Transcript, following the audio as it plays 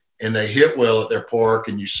and they hit well at their park,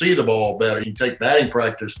 and you see the ball better. You take batting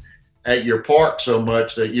practice at your park so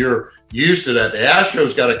much that you're used to that. The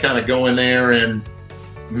Astros got to kind of go in there and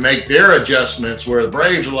make their adjustments, where the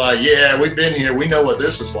Braves are like, yeah, we've been here. We know what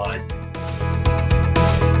this is like.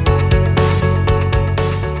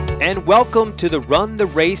 And welcome to the Run the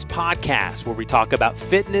Race podcast, where we talk about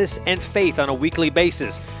fitness and faith on a weekly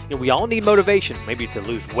basis. We all need motivation, maybe to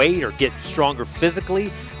lose weight or get stronger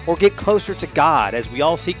physically or get closer to God, as we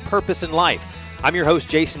all seek purpose in life. I'm your host,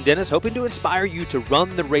 Jason Dennis, hoping to inspire you to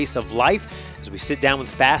run the race of life as we sit down with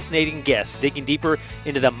fascinating guests, digging deeper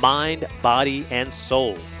into the mind, body, and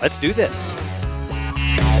soul. Let's do this.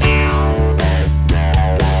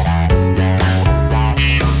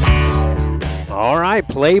 All right,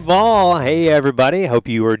 play ball. Hey, everybody. Hope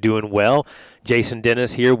you are doing well. Jason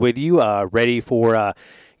Dennis here with you, ready for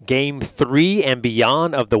Game 3 and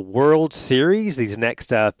beyond of the World Series. These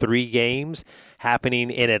next 3 games happening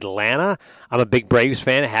in Atlanta. I'm a big Braves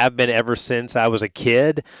fan, have been ever since I was a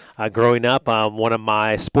kid. Growing up, one of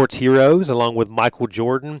my sports heroes, along with Michael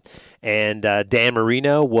Jordan and Dan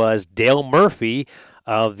Marino, was Dale Murphy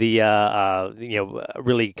of the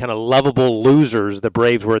really kind of lovable losers the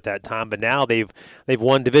Braves were at that time. But now they've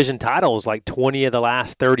won division titles like 20 of the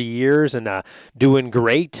last 30 years and doing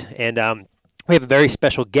great. And we have a very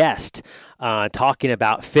special guest talking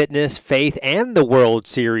about fitness, faith, and the World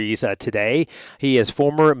Series today. He is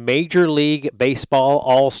former Major League Baseball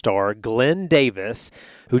All-Star Glenn Davis,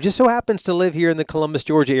 who just so happens to live here in the Columbus,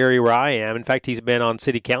 Georgia area where I am. In fact, he's been on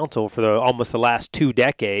city council for almost the last 2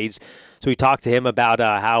 decades. So we talked to him about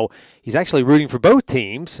how he's actually rooting for both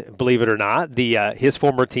teams, believe it or not, his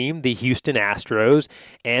former team, the Houston Astros,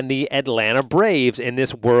 and the Atlanta Braves in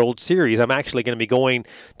this World Series. I'm actually going to be going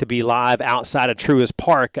to be live outside of Truist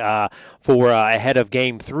Park for ahead of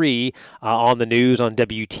Game 3 on the news on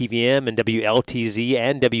WTVM and WLTZ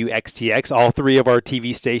and WXTX, all 3 of our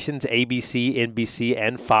TV stations, ABC, NBC,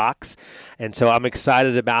 and Fox. And so I'm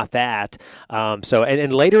excited about that.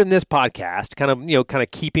 And later in this podcast, kind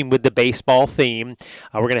of keeping with the baseball theme,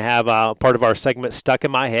 we're going to have part of our segment Stuck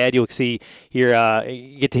in My Head. You'll see here,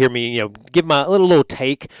 you get to hear me, give my little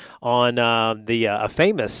take on the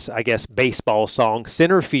famous, I guess, baseball song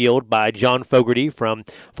 "Center Field" by John Fogerty from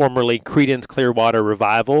formerly Creedence Clearwater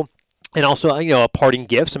Revival. And also, a parting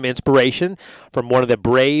gift, some inspiration from one of the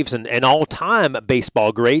Braves and all-time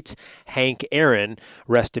baseball greats, Hank Aaron,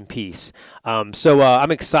 rest in peace. So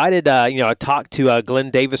I'm excited. I talked to Glenn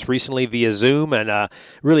Davis recently via Zoom, and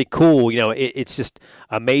really cool. It's just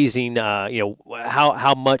amazing,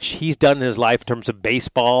 how much he's done in his life in terms of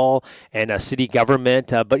baseball and city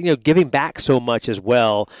government, but, giving back so much as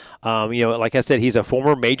well. Like I said, he's a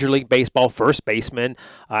former Major League Baseball first baseman,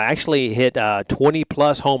 actually hit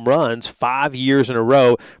 20-plus home runs 5 years in a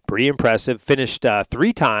row. Pretty impressive. Finished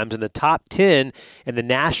 3 times in the top 10 in the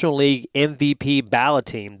National League MVP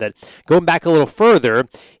balloting. That going back a little further,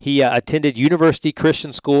 he attended University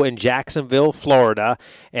Christian School in Jacksonville, Florida,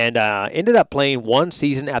 and ended up playing 1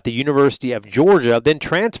 season at the University of Georgia, then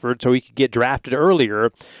transferred so he could get drafted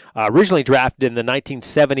earlier. Originally drafted in the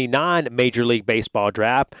 1979 Major League Baseball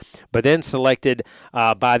draft, but then selected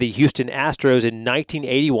by the Houston Astros in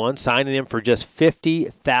 1981, signing him for just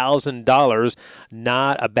 $50,000.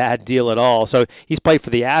 Not a bad deal at all. So he's played for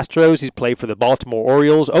the Astros, he's played for the Baltimore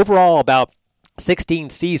Orioles. Overall, about 16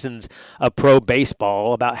 seasons of pro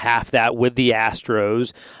baseball, about half that with the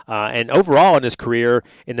Astros. And overall in his career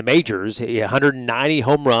in the majors, 190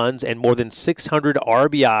 home runs and more than 600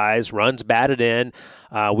 RBIs, runs batted in.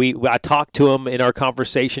 I talked to him in our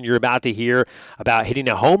conversation you're about to hear about hitting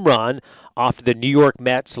a home run off the New York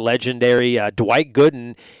Mets legendary Dwight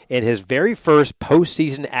Gooden in his very first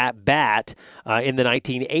postseason at bat in the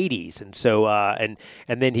 1980s, and so and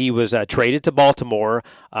then he was traded to Baltimore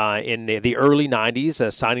in the early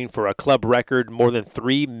 90s, signing for a club record more than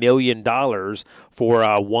 $3 million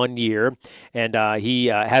for 1 year, and he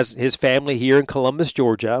has his family here in Columbus,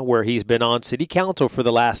 Georgia, where he's been on city council for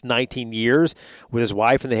the last 19 years with his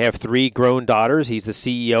wife, and they have 3 grown daughters. He's the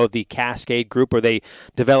CEO of the Cascade Group, where they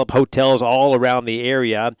develop hotels all around the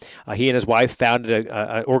area. He and his wife founded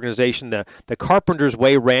an organization, the Carpenter's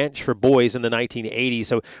Way Ranch for Boys, in the 1980s.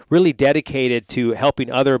 So really dedicated to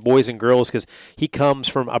helping other boys and girls, because he comes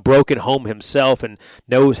from a broken home himself and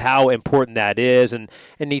knows how important that is. And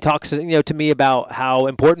he talks to me about how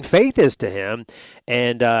important faith is to him.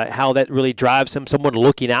 and how that really drives him, someone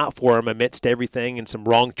looking out for him amidst everything and some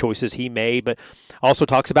wrong choices he made, but also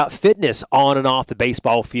talks about fitness on and off the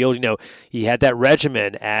baseball field. He had that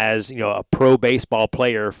regimen as, a pro baseball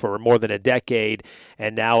player for more than a decade,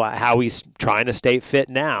 and now how he's trying to stay fit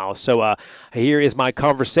now. So here is my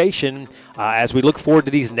conversation as we look forward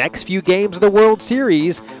to these next few games of the World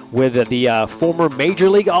Series with the former Major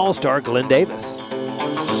League All-Star Glenn Davis.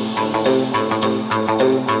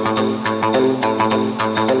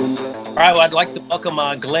 All right, well, I'd like to welcome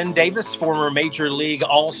Glenn Davis, former Major League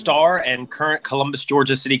All-Star and current Columbus,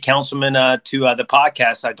 Georgia City Councilman, to the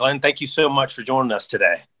podcast. Glenn, thank you so much for joining us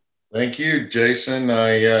today. Thank you, Jason.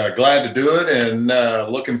 I'm glad to do it and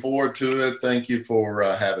looking forward to it. Thank you for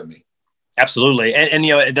having me. Absolutely. And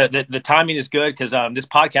the timing is good because this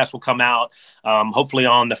podcast will come out hopefully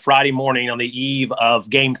on the Friday morning on the eve of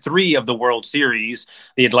Game 3 of the World Series.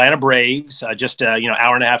 The Atlanta Braves, just hour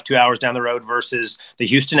and a half, 2 hours down the road versus the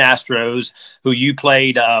Houston Astros, who you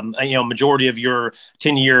played, majority of your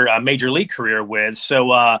 10-year Major League career with.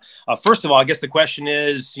 So first of all, I guess the question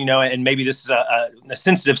is, and maybe this is a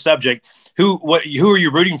sensitive subject, who are you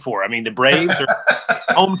rooting for? I mean, the Braves are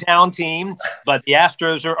hometown team, but the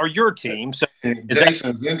Astros are your team. So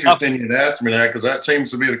Jason, it's interesting you'd ask me that because that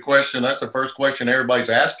seems to be the question. That's the first question everybody's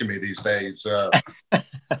asking me these days. And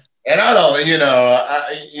I don't,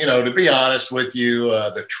 to be honest with you,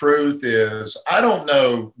 the truth is I don't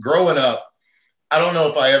know. Growing up, I don't know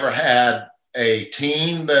if I ever had a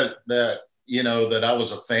team that I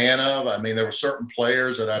was a fan of. I mean, there were certain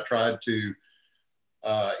players that I tried to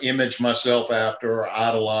image myself after or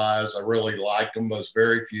idolize. I really liked them, but was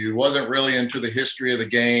very few. Wasn't really into the history of the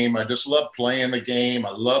game. I just loved playing the game. I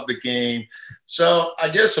love the game. So I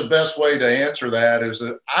guess the best way to answer that is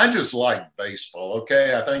that I just like baseball.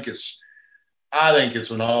 Okay. I think it's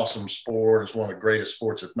an awesome sport. It's one of the greatest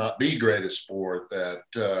sports, if not the greatest sport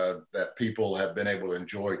that people have been able to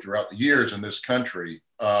enjoy throughout the years in this country.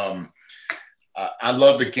 I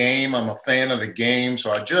love the game. I'm a fan of the game.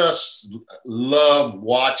 So I just love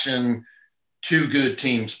watching two good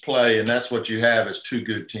teams play. And that's what you have is two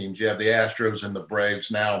good teams. You have the Astros and the Braves.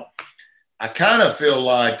 Now, I kind of feel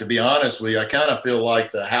like, to be honest with you,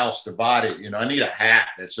 the house divided. I need a hat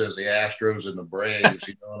that says the Astros and the Braves,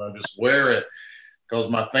 and I just wear it because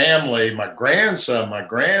my family, my grandson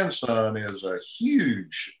is a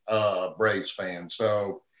huge Braves fan.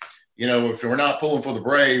 So, if we're not pulling for the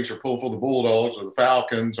Braves or pulling for the Bulldogs or the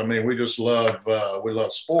Falcons, I mean, we just love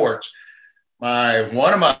sports.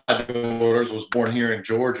 One of my daughters was born here in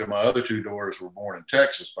Georgia. My other two daughters were born in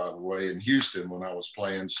Texas, by the way, in Houston when I was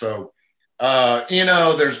playing. So,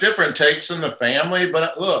 there's different takes in the family,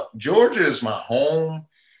 but look, Georgia is my home.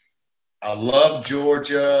 I love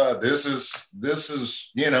Georgia. This is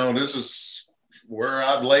where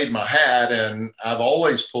I've laid my hat, and I've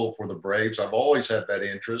always pulled for the Braves. I've always had that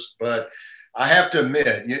interest, but I have to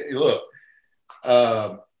admit, look,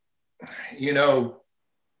 I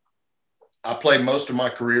played most of my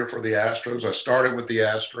career for the Astros. I started with the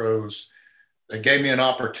Astros. They gave me an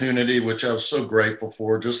opportunity, which I was so grateful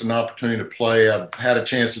for, just an opportunity to play. I've had a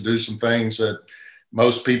chance to do some things that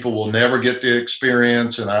most people will never get to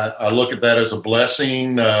experience, and I look at that as a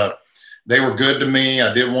blessing. They were good to me.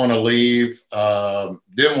 I didn't want to leave. I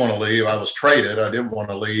was traded. I didn't want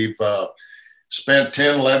to leave. Spent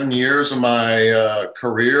 10, 11 years of my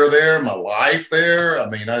career there, my life there. I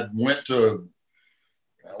mean, I went to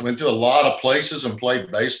a lot of places and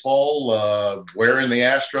played baseball, wearing the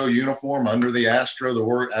Astro uniform under the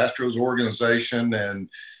Astros organization, and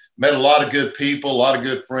met a lot of good people, a lot of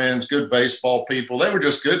good friends, good baseball people. They were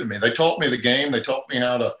just good to me. They taught me the game. They taught me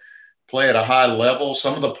how to play at a high level.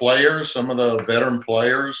 Some of the veteran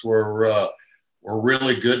players were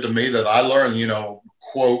really good to me that I learned,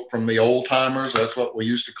 quote from the old timers. That's what we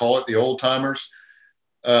used to call it, the old timers.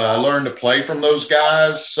 I learned to play from those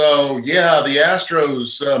guys. So yeah, the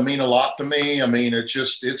Astros mean a lot to me. I mean,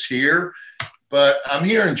 it's here, but I'm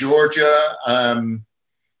here in Georgia.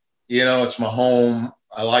 It's my home.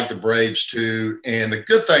 I like the Braves too. And the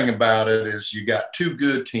good thing about it is you got two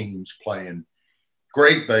good teams playing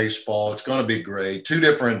great baseball. It's going to be great. Two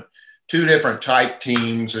different type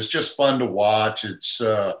teams. It's just fun to watch. It's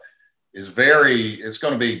going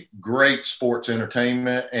to be great sports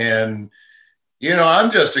entertainment. And, I'm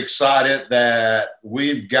just excited that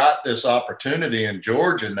we've got this opportunity in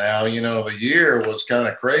Georgia now. The year was kind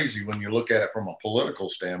of crazy when you look at it from a political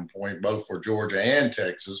standpoint, both for Georgia and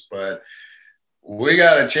Texas, but we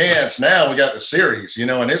got a chance now. We got the series,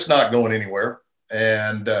 and it's not going anywhere.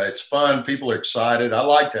 And it's fun. People are excited. I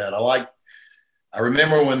like that. I like I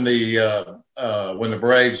remember when the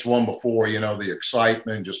Braves won before, the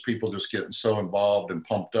excitement, just people just getting so involved and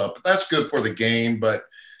pumped up. But that's good for the game. But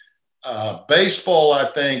baseball, I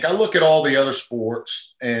think, I look at all the other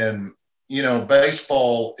sports, and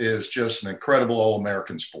baseball is just an incredible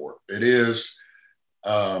All-American sport. It is.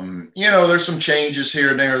 There's some changes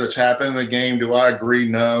here and there that's happened in the game. Do I agree?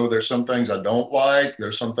 No. There's some things I don't like.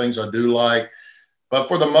 There's some things I do like. But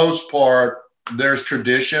for the most part, there's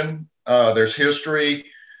tradition, there's history,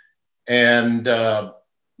 and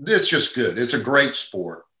it's just good. It's a great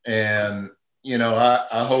sport. And,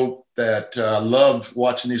 I hope that I love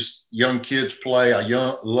watching these young kids play.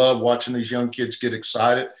 Love watching these young kids get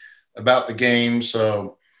excited about the game.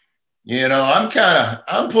 So,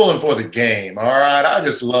 I'm pulling for the game. All right. I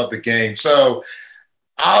just love the game. So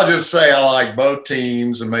I'll just say I like both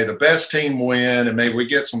teams, and may the best team win, and may we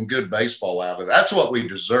get some good baseball out of it. That's what we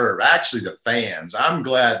deserve. Actually, the fans. I'm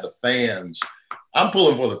glad the fans. I'm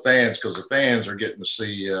pulling for the fans because the fans are getting to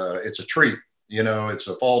see. It's a treat. It's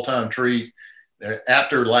a fall-time treat.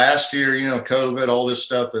 After last year, COVID, all this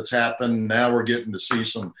stuff that's happened. Now we're getting to see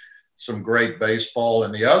some great baseball.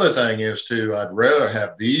 And the other thing is too, I'd rather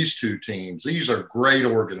have these two teams. These are great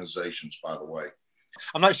organizations, by the way.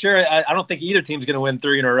 I'm not sure. I don't think either team's going to win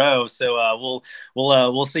 3 in a row. So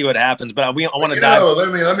we'll see what happens. But I want to dive.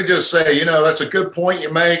 Let me just say, that's a good point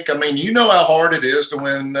you make. I mean, how hard it is to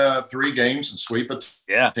win 3 games and sweep a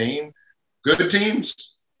team. Good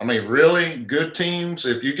teams. I mean, really good teams.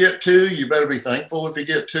 If you get 2, you better be thankful if you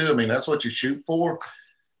get 2. I mean, that's what you shoot for.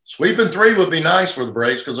 Sweeping 3 would be nice for the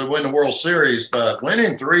Braves because they win the World Series, but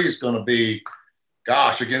winning 3 is going to be,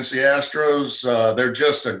 against the Astros, they're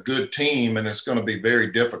just a good team, and it's going to be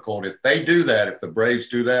very difficult. If they do that, if the Braves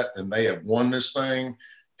do that, then they have won this thing,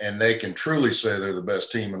 and they can truly say they're the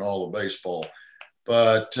best team in all of baseball.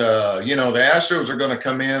 But, the Astros are going to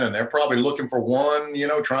come in, and they're probably looking for one,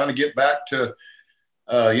 trying to get back to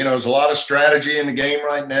there's a lot of strategy in the game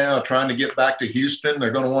right now, trying to get back to Houston.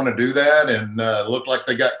 They're going to want to do that, and look like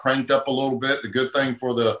they got cranked up a little bit. The good thing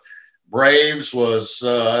for the Braves was,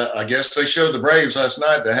 I guess they showed the Braves last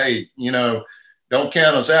night that, hey, don't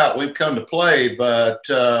count us out. We've come to play, but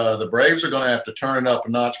the Braves are going to have to turn it up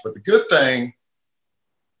a notch. But the good thing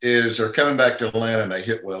is they're coming back to Atlanta, and they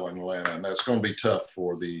hit well in Atlanta, and that's going to be tough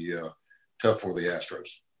for the Astros.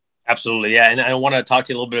 Absolutely. Yeah. And I want to talk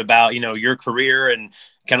to you a little bit about, your career and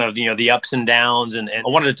kind of, the ups and downs. And I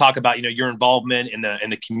wanted to talk about, your involvement in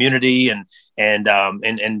the community and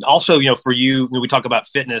also, for you, we talk about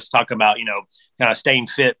fitness, talk about, kind of staying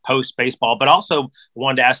fit post baseball, but also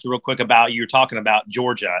wanted to ask you real quick about, you're talking about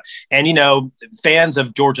Georgia and, fans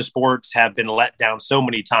of Georgia sports have been let down so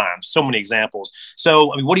many times, so many examples.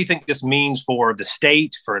 So, I mean, what do you think this means for the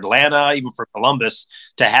state, for Atlanta, even for Columbus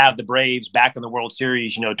to have the Braves back in the World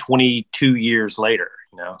Series, 22 years later,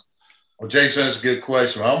 Well, Jason, that's a good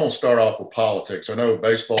question. I'm going to start off with politics. I know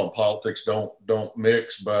baseball and politics don't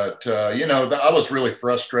mix, but, I was really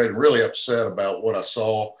frustrated, really upset about what I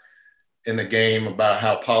saw in the game about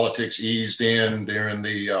how politics eased in during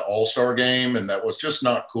the All-Star game. And that was just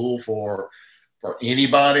not cool for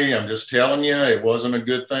anybody. I'm just telling you, it wasn't a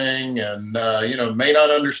good thing. And, may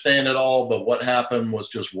not understand it all, but what happened was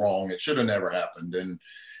just wrong. It should have never happened. And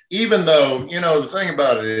even though, the thing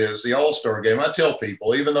about it is the All-Star game, I tell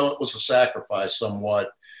people, even though it was a sacrifice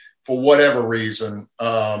somewhat for whatever reason,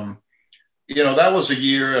 that was a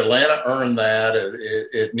year Atlanta earned that.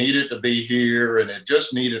 It needed to be here, and it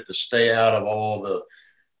just needed to stay out of all the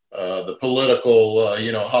political,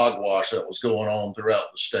 hogwash that was going on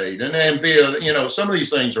throughout the state. And via, some of these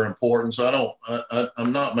things are important, so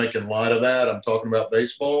I'm not making light of that. I'm talking about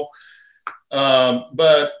baseball.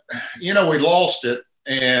 But, we lost it.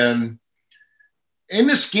 And in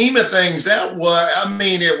the scheme of things, it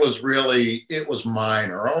was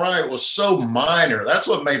minor. All right. It was so minor. That's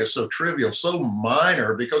what made it so trivial, so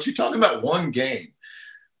minor, because you're talking about one game,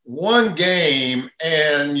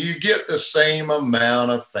 and you get the same amount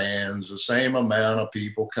of fans, the same amount of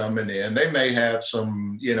people coming in. They may have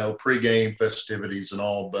some, pregame festivities and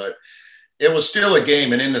all, but it was still a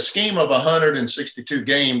game. And in the scheme of 162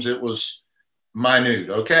 games, it was minute.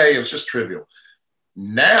 Okay. It was just trivial.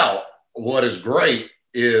 Now, what is great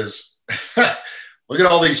is look at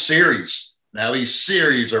all these series. Now, these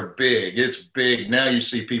series are big. It's big. Now you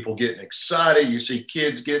see people getting excited. You see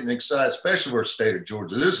kids getting excited, especially for the state of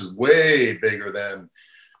Georgia. This is way bigger than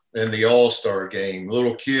the All-Star game.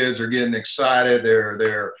 Little kids are getting excited.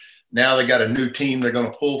 Now they got a new team they're going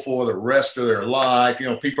to pull for the rest of their life.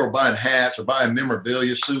 People are buying hats or buying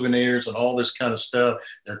memorabilia, souvenirs, and all this kind of stuff.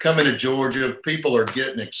 They're coming to Georgia. People are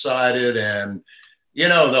getting excited, and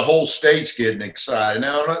the whole state's getting excited.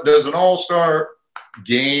 Now, does an All-Star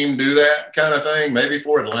game do that kind of thing, maybe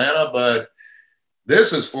for Atlanta, but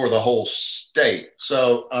this is for the whole state.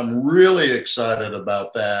 So I'm really excited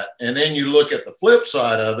about that. And then you look at the flip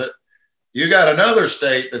side of it, you got another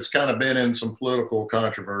state that's kind of been in some political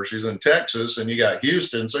controversies in Texas, and you got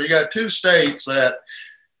Houston. So you got two states that,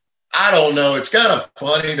 I don't know, it's kind of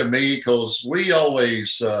funny to me because we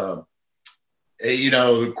always, quote,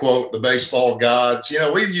 the baseball gods,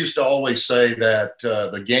 we used to always say that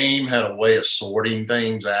the game had a way of sorting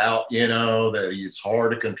things out, that it's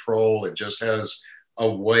hard to control. It just has a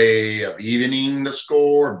way of evening the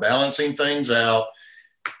score, balancing things out.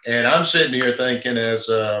 And I'm sitting here thinking, as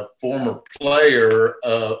a former player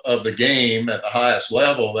of the game at the highest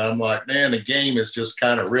level, that I'm like, man, the game is just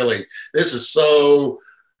kind of really, this is so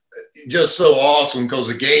awesome because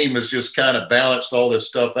the game has just kind of balanced all this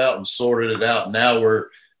stuff out and sorted it out. Now we're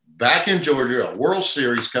back in Georgia, a World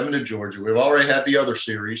Series coming to Georgia. We've already had the other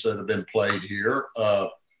series that have been played here.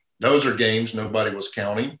 Those are games nobody was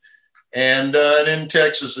counting. And in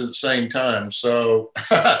Texas at the same time. So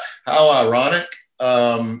how ironic.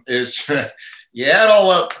 It's you add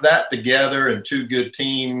all up that together and two good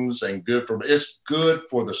teams and it's good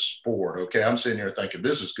for the sport. Okay. I'm sitting here thinking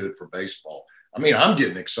this is good for baseball. I mean, I'm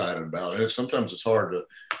getting excited about it. Sometimes it's hard to,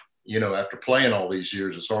 after playing all these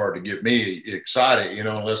years, it's hard to get me excited,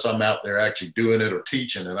 unless I'm out there actually doing it or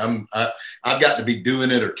teaching it. I've got to be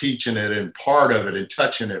doing it or teaching it and part of it and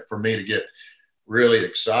touching it for me to get really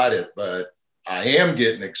excited, but I am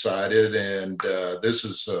getting excited. And this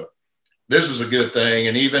is a good thing.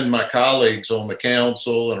 And even my colleagues on the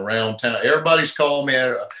council and around town, everybody's calling me.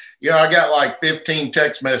 I got like 15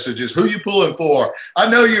 text messages. Who you pulling for? I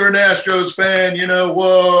know you're an Astros fan.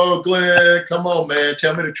 Whoa, Glenn, come on, man.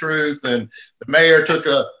 Tell me the truth. And the mayor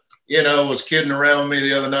was kidding around me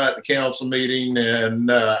the other night at the council meeting. And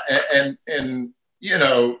the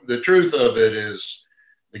truth of it is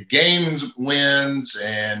the games wins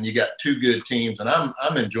and you got two good teams. And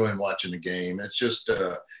I'm enjoying watching the game. It's just,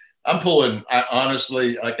 I'm pulling,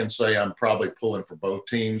 I can say I'm probably pulling for both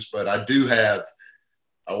teams, but I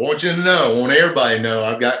want you to know, I want everybody to know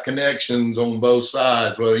I've got connections on both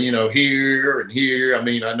sides, whether, here and here. I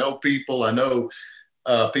mean, I know people involved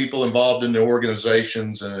in the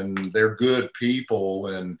organizations and they're good people.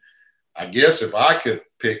 And I guess if I could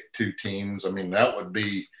pick two teams, I mean, that would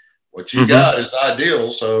be what you got is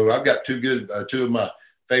ideal. So I've got two of my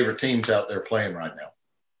favorite teams out there playing right now.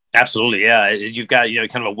 Absolutely. Yeah. You've got,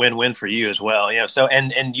 kind of a win-win for you as well. So,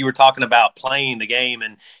 and you were talking about playing the game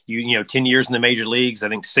and 10 years in the major leagues, I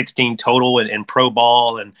think 16 total in pro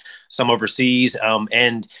ball and some overseas.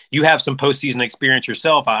 And you have some postseason experience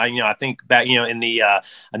yourself. I think back, in the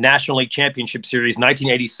National League Championship Series,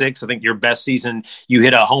 1986, I think your best season, you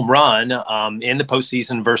hit a home run in the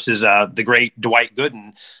postseason versus the great Dwight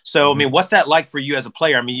Gooden. So, I mean, what's that like for you as a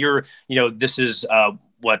player? I mean, this is,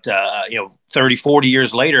 30, 40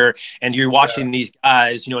 years later, and you're watching these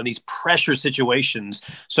guys, in these pressure situations.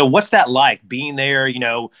 So what's that like being there?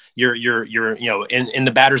 You're in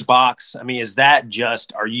the batter's box. I mean, is that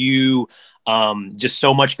are you just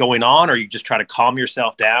so much going on, or you just try to calm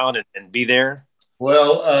yourself down and be there?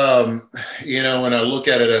 Well, when I look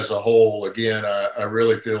at it as a whole, again, I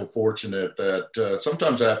really feel fortunate that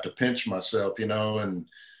sometimes I have to pinch myself,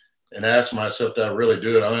 and ask myself, did I really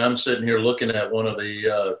do it? I mean, I'm sitting here looking at one of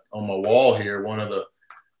the, on my wall here, one of the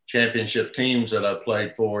championship teams that I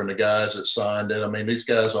played for and the guys that signed it. I mean, these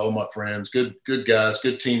guys are all my friends, good guys,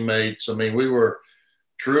 good teammates. I mean, we were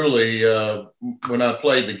truly, when I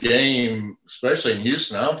played the game, especially in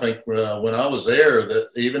Houston, I don't think when I was there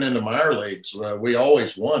that even in the minor leagues, we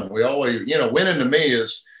always won. We always, winning to me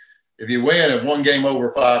is, if you win at one game over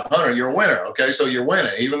 500, you're a winner. Okay. So you're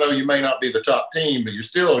winning, even though you may not be the top team, but you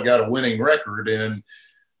still got a winning record. And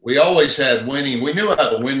we always had winning. We knew how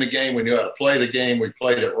to win the game. We knew how to play the game. We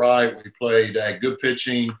played it right. We played good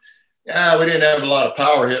pitching. Yeah. We didn't have a lot of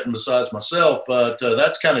power hitting besides myself, but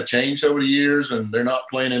that's kind of changed over the years. And they're not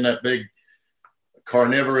playing in that big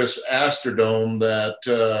carnivorous Astrodome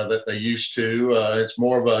that they used to. It's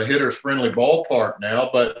more of a hitter's friendly ballpark now,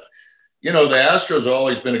 but the Astros have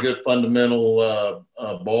always been a good fundamental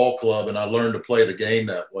ball club, and I learned to play the game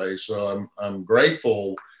that way. So I'm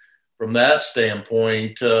grateful from that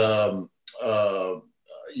standpoint. I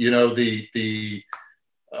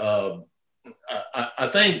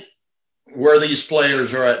think where these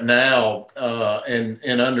players are at now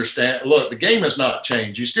and understand, look, the game has not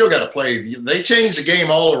changed. You still got to play. They change the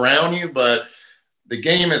game all around you, but the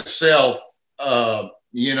game itself,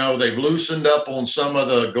 they've loosened up on some of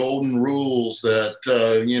the golden rules that,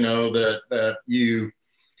 that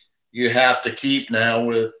you have to keep now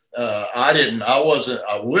with,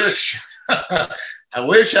 I wish I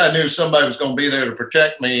wish I knew somebody was going to be there to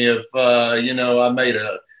protect me if, I made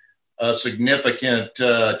a significant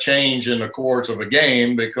change in the course of a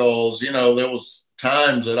game, because, there was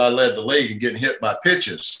times that I led the league in getting hit by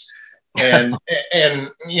pitches. And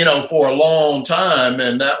for a long time,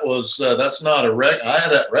 and that's not a record. I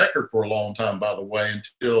had that record for a long time, by the way,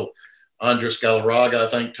 until Andres Galarraga, I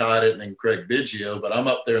think, tied it, and then Craig Biggio. But I'm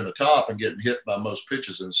up there in the top and getting hit by most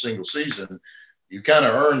pitches in a single season. You kind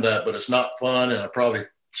of earned that, but it's not fun, and I probably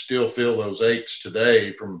still feel those aches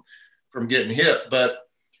today from getting hit. But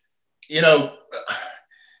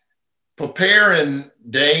preparing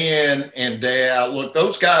day in and day out. Look,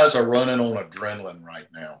 those guys are running on adrenaline right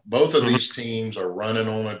now. Both of these teams are running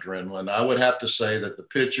on adrenaline. I would have to say that the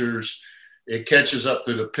pitchers, it catches up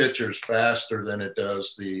to the pitchers faster than it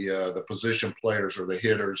does the position players or the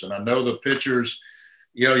hitters. And I know the pitchers,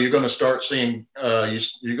 you're going to start seeing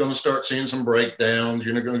you're going to start seeing some breakdowns.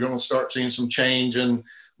 You're going to start seeing some change in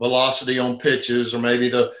velocity on pitches, or maybe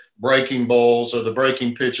the breaking balls or the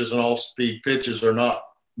breaking pitches and off-speed pitches are not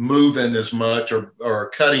moving as much or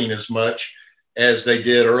cutting as much as they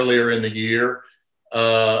did earlier in the year.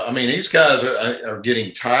 These guys are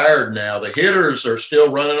getting tired now. The hitters are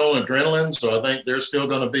still running on adrenaline, so I think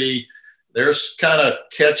they're kind of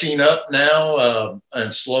catching up now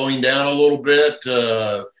and slowing down a little bit.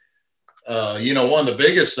 One of the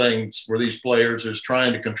biggest things for these players is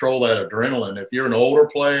trying to control that adrenaline. If you're an older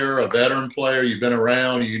player, a veteran player, you've been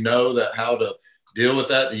around, that how to deal with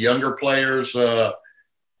that. The younger players,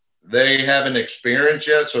 they haven't experienced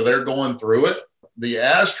yet, so they're going through it. The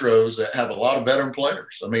Astros that have a lot of veteran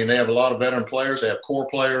players. They have a lot of veteran players. They have core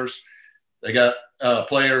players. They got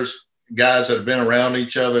guys that have been around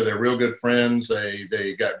each other. They're real good friends.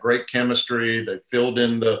 They got great chemistry. They filled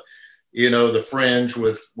in the fringe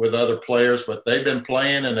with other players, but they've been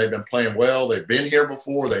playing, and they've been playing well. They've been here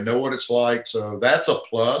before. They know what it's like. So that's a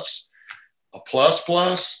plus. A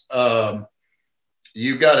plus.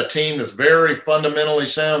 You've got a team that's very fundamentally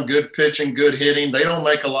sound, good pitching, good hitting. They don't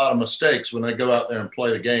make a lot of mistakes when they go out there and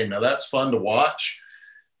play the game. Now, that's fun to watch.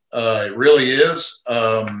 It really is.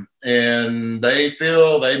 And they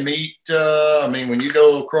meet, when you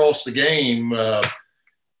go across the game,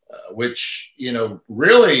 which,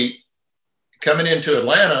 really coming into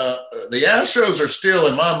Atlanta, the Astros are still,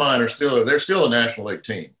 in my mind, they're still a National League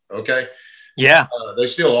team. Okay. Yeah. They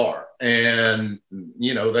still are. And,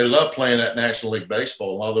 they love playing that National League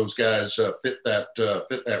baseball. A lot of those guys fit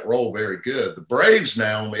that role very good. The Braves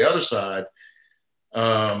now on the other side,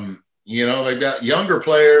 they've got younger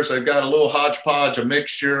players. They've got a little hodgepodge, a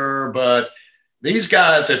mixture, but these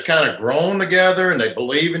guys have kind of grown together, and they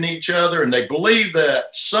believe in each other, and they believe that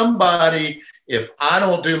if I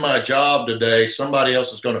don't do my job today, somebody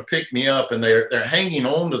else is going to pick me up, and they're hanging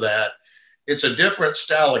on to that. It's a different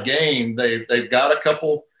style of game. They've got a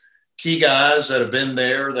couple key guys that have been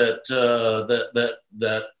there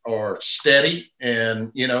that are steady,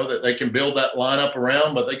 and that they can build that lineup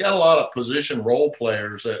around. But they got a lot of position role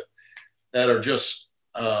players that are just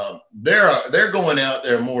they're going out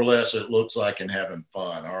there more or less, it looks like, and having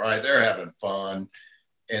fun. All right, they're having fun,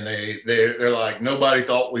 and they're like, nobody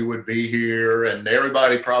thought we would be here, and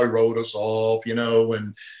everybody probably wrote us off.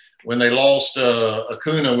 When they lost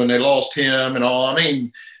Acuna, when they lost him and all.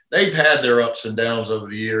 They've had their ups and downs over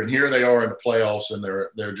the year, and here they are in the playoffs, and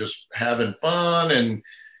they're just having fun and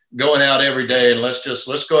going out every day. And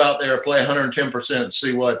let's go out there, play 110% and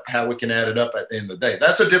see how we can add it up at the end of the day.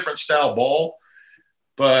 That's a different style ball,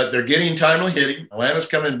 but they're getting timely hitting. Atlanta's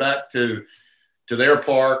coming back to their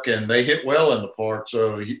park, and they hit well in the park.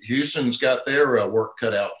 So Houston's got their work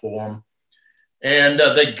cut out for them. And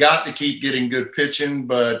they got to keep getting good pitching.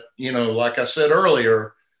 But, like I said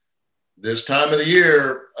earlier, this time of the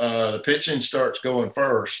year, the pitching starts going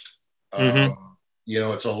first.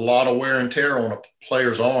 It's a lot of wear and tear on a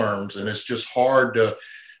player's arms, and it's just hard to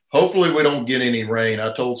 – hopefully we don't get any rain.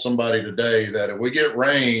 I told somebody today that if we get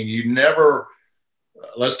rain,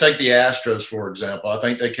 let's take the Astros, for example. I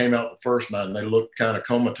think they came out the first night, and they looked kind of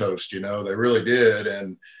comatose, they really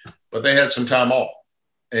did. But they had some time off.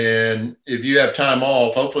 And if you have time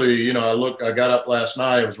off, hopefully, I got up last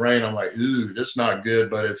night, it was raining. I'm like, ooh, that's not good.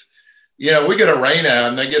 But if, we get a rain out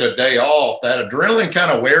and they get a day off, that adrenaline kind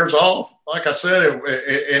of wears off. Like I said,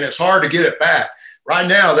 and it's hard to get it back. Right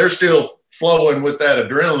now, they're still flowing with that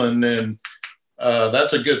adrenaline, and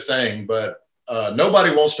that's a good thing. But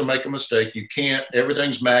nobody wants to make a mistake. You can't.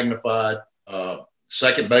 Everything's magnified.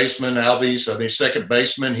 Second baseman, Albies, second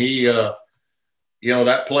baseman, he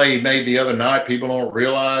that play he made the other night, people don't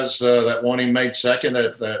realize that one he made second,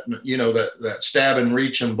 that stab and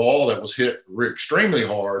reaching ball that was hit extremely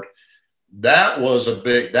hard. that was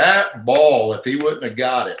that ball, if he wouldn't have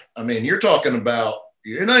got it, I mean, you're not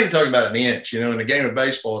even talking about an inch. In the game of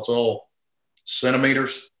baseball, it's all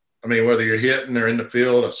centimeters. I mean, whether you're hitting or in the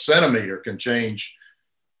field, a centimeter can change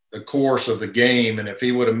the course of the game. And if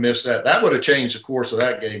he would have missed that, that would have changed the course of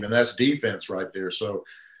that game. And that's defense right there. So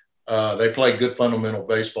they played good fundamental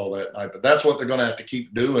baseball that night. But that's what they're going to have to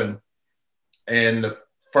keep doing. And the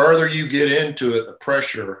further you get into it, the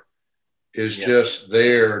pressure is just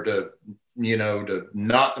there to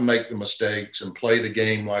not to make the mistakes and play the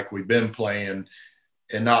game like we've been playing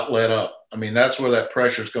and not let up. I mean, that's where that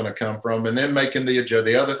pressure is going to come from. And then making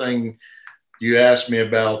the other thing you asked me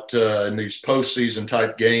about in these postseason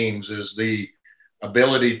type games is the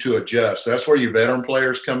ability to adjust. That's where your veteran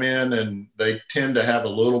players come in, and they tend to have a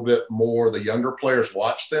little bit more, the younger players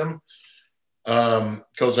watch them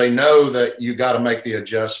because they know that you got to make the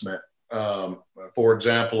adjustment. For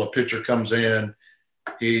example, a pitcher comes in,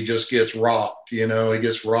 he just gets rocked, he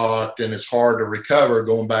gets rocked, and it's hard to recover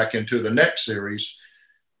going back into the next series.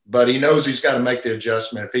 But he knows he's got to make the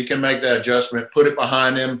adjustment. If he can make that adjustment, put it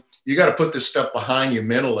behind him. You got to put this stuff behind you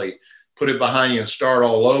mentally, put it behind you and start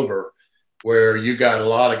all over, where you got a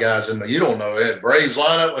lot of guys you don't know it. Braves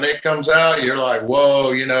lineup, when it comes out, you're like,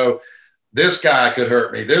 whoa, this guy could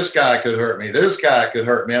hurt me. This guy could hurt me. This guy could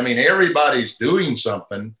hurt me. I mean, everybody's doing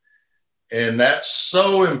something. And that's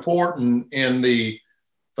so important in the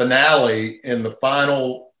finale, in the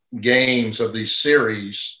final games of these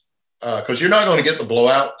series, because you're not going to get the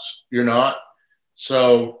blowouts. You're not.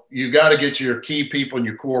 So you got to get your key people and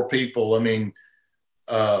your core people, I mean,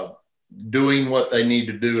 doing what they need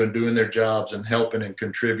to do and doing their jobs and helping and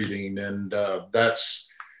contributing. And that's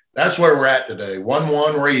where we're at today.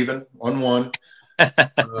 1-1, we're even, 1-1.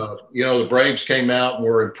 The Braves came out and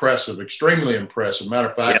were impressive, extremely impressive. Matter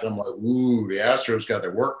of fact, I'm like, ooh, the Astros got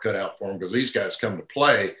their work cut out for them because these guys come to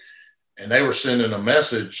play. And they were sending a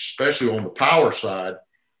message, especially on the power side.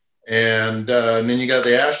 And then you got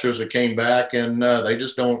the Astros that came back, and they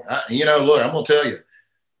just don't. Look, I'm gonna tell you,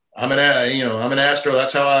 I'm an Astro.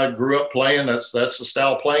 That's how I grew up playing. That's the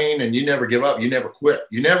style of playing, and you never give up. You never quit.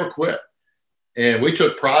 You never quit. And we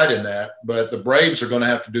took pride in that. But the Braves are going to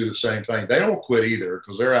have to do the same thing. They don't quit either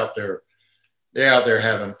because they're out there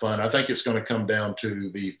having fun. I think it's going to come down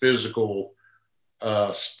to the physical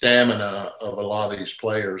stamina of a lot of these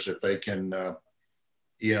players if they can.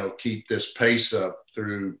 Keep this pace up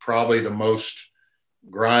through probably the most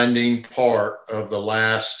grinding part of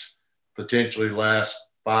the potentially last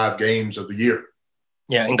 5 games of the year.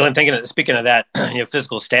 Yeah. And Glenn, speaking of that,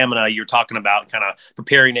 physical stamina, you're talking about kind of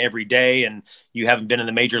preparing every day, and you haven't been in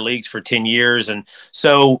the major leagues for 10 years. And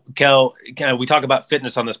so, Kel, we talk about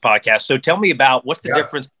fitness on this podcast. So tell me about what's the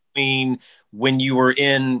difference between when you were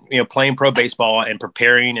in, playing pro baseball and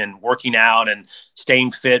preparing and working out and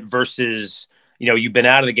staying fit versus, you've been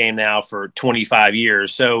out of the game now for 25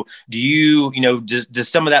 years. So do you, does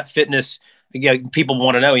some of that fitness, people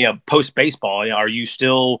want to know, post baseball, are you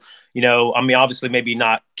still, obviously maybe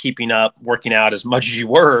not keeping up, working out as much as you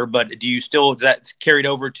were, but is that carried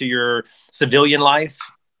over to your civilian life?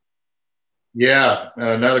 Yeah.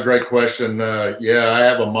 Another great question. I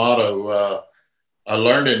have a motto. I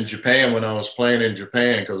learned it in Japan when I was playing in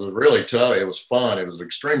Japan because it was really tough. It was fun. It was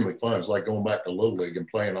extremely fun. It's like going back to Little League and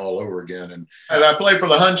playing all over again. And I played for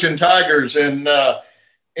the Hanshin Tigers in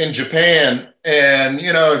Japan. And,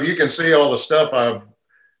 if you can see all the stuff I've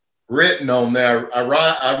written on there,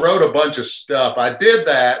 I wrote a bunch of stuff. I did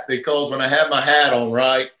that because when I had my hat on,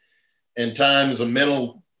 right, and times the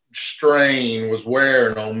mental strain was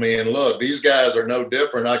wearing on me. And look, these guys are no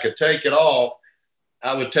different. I could take it off.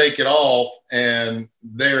 I would take it off, and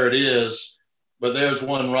there it is. But there's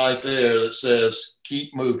one right there that says,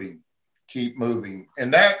 keep moving, keep moving.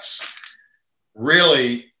 And that's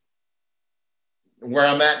really where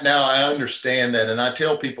I'm at now. I understand that. And I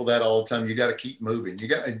tell people that all the time. You got to keep moving. You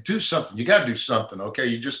got to do something. You got to do something, okay?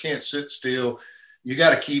 You just can't sit still. You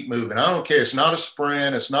got to keep moving. I don't care. It's not a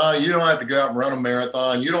sprint. You don't have to go out and run a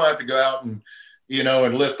marathon. You don't have to go out and,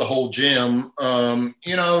 and lift the whole gym.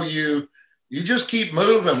 You just keep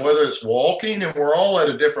moving, whether it's walking, and we're all at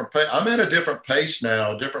a different pace. I'm at a different pace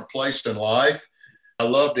now, a different place in life. I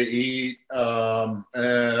love to eat.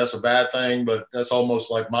 That's a bad thing, but that's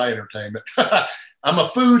almost like my entertainment. I'm a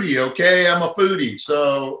foodie, okay? I'm a foodie.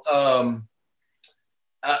 So, but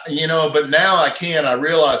now I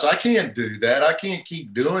realize I can't do that. I can't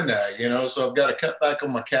keep doing that, so I've got to cut back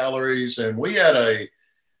on my calories. And we had a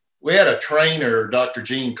trainer, Dr.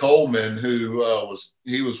 Gene Coleman, who was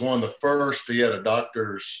one of the first. He had a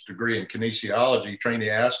doctor's degree in kinesiology, trained the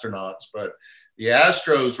astronauts, but the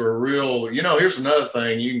Astros were real. Here's another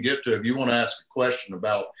thing you can get to if you want to ask a question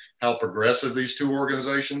about how progressive these two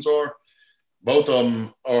organizations are. Both of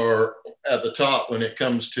them are at the top when it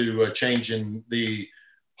comes to changing the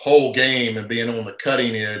whole game and being on the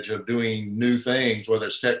cutting edge of doing new things, whether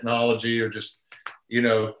it's technology or just,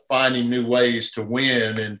 finding new ways to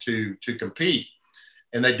win and to compete.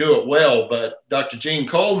 And they do it well. But Dr. Gene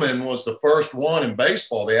Coleman was the first one in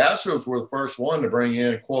baseball. The Astros were the first one to bring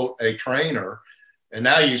in, quote, a trainer. And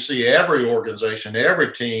now you see every organization,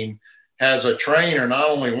 every team has a trainer, not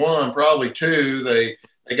only one, probably two. They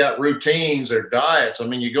got routines, their diets. I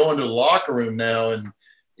mean, you go into the locker room now and,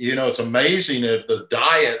 it's amazing at the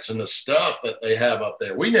diets and the stuff that they have up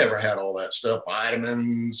there. We never had all that stuff,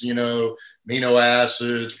 vitamins, amino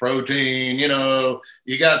acids, protein,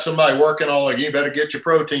 you got somebody working all like, you better get your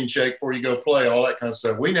protein shake before you go play, all that kind of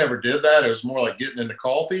stuff. We never did that. It was more like getting into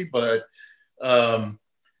coffee, but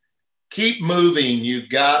keep moving. You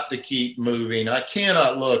got to keep moving. I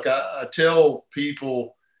cannot look. I tell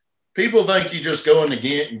people think you just go in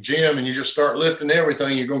the gym and you just start lifting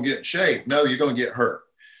everything, you're going to get in shape. No, you're going to get hurt.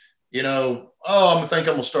 I think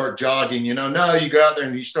I'm going to start jogging. No, you go out there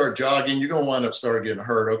and you start jogging, you're going to wind up start getting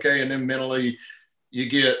hurt. Okay. And then mentally you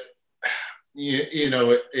get,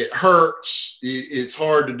 it hurts. It's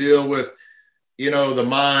hard to deal with, the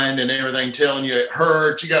mind and everything telling you it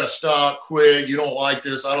hurts. You got to stop, quit. You don't like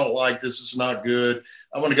this. I don't like this. It's not good.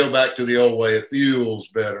 I want to go back to the old way. It feels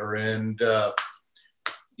better. And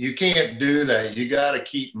you can't do that. You got to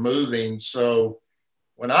keep moving. So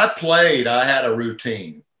when I played, I had a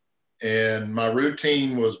routine. And my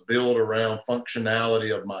routine was built around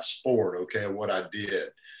functionality of my sport, okay, what I did.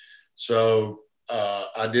 So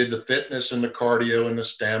I did the fitness and the cardio and the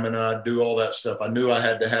stamina. I do all that stuff. I knew I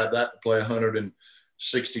had to have that to play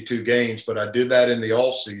 162 games, but I did that in the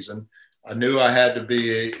off season. I knew I had to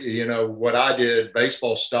be, what I did,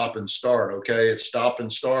 baseball stop and start, okay? It's stop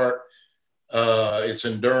and start. It's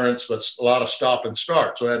endurance, but a lot of stop and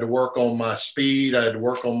start. So I had to work on my speed. I had to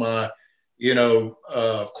work on my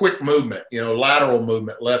quick movement, lateral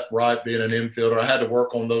movement, left, right, being an infielder. I had to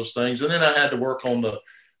work on those things. And then I had to work on the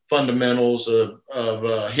fundamentals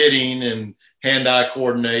of hitting and hand-eye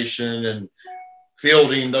coordination and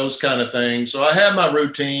fielding, those kind of things. So I had my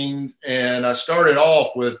routine, and I started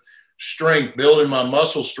off with strength, building my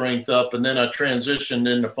muscle strength up. And then I transitioned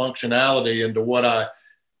into functionality, into what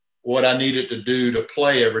I needed to do to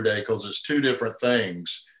play every day, because it's two different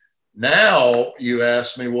things. Now you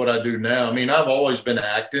ask me what I do now. I mean, I've always been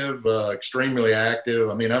active, extremely active.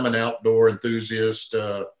 I mean, I'm an outdoor enthusiast.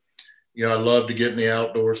 I love to get in the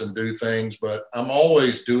outdoors and do things, but I'm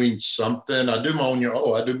always doing something. I do my own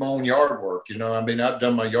yard work. I've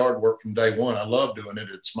done my yard work from day one. I love doing it.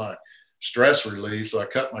 It's my stress relief. So I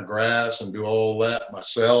cut my grass and do all that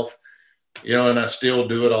myself, and I still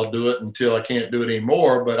do it. I'll do it until I can't do it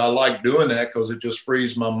anymore, but I like doing that because it just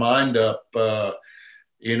frees my mind up,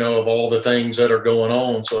 of all the things that are going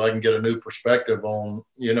on, so I can get a new perspective on,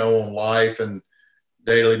 on life and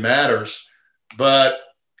daily matters. But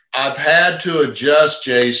I've had to adjust,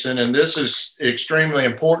 Jason, and this is extremely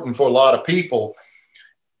important for a lot of people.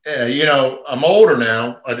 I'm older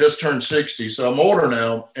now. I just turned 60, so I'm older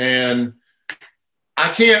now, and I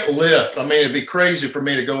can't lift. I mean, it'd be crazy for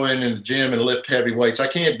me to go in the gym and lift heavy weights. I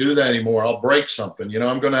can't do that anymore. I'll break something.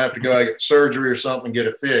 I'm going to have to go get surgery or something and get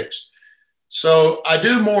it fixed. So I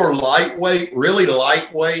do more lightweight, really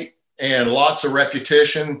lightweight, and lots of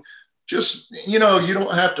repetition. Just, you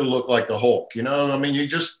don't have to look like the Hulk, you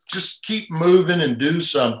just keep moving and do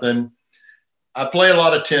something. I play a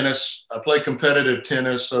lot of tennis. I play competitive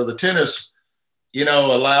tennis. So the tennis,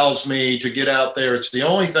 allows me to get out there. It's the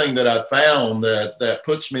only thing that I've found that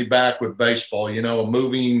puts me back with baseball, a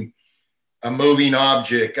moving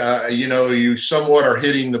object. You somewhat are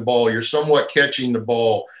hitting the ball. You're somewhat catching the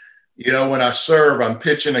ball. When I serve, I'm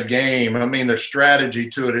pitching a game. I mean, there's strategy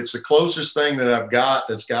to it. It's the closest thing that I've got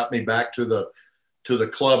that's got me back to the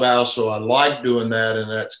clubhouse. So I like doing that, and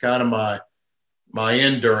that's kind of my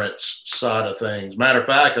endurance side of things. Matter of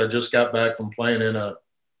fact, I just got back from playing in a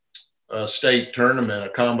state tournament, a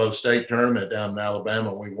combo state tournament down in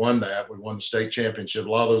Alabama. We won that. We won the state championship. A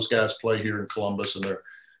lot of those guys play here in Columbus, and they're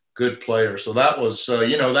good players. So that was,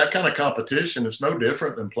 that kind of competition is no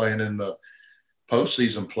different than playing in the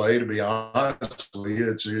postseason play, to be honest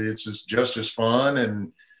with you. It's just as fun,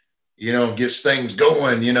 and gets things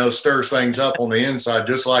going, stirs things up on the inside,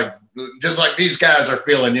 just like these guys are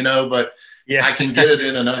feeling, but yeah. I can get it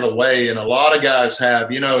in another way. And a lot of guys have,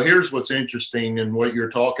 here's what's interesting in what you're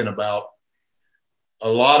talking about. A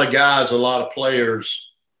lot of guys, a lot of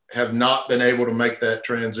players have not been able to make that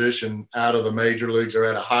transition out of the major leagues or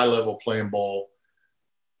at a high level playing ball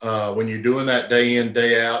When you're doing that day in,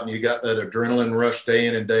 day out, and you got that adrenaline rush day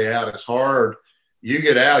in and day out, it's hard. You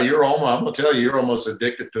get out, I'm going to tell you, you're almost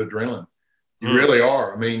addicted to adrenaline. You really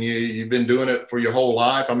are. I mean, you've been doing it for your whole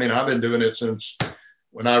life. I mean, I've been doing it since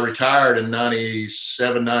when I retired in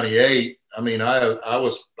 97, 98. I mean, I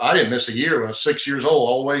didn't miss a year when I was 6 years old,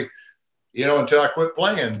 all the way, until I quit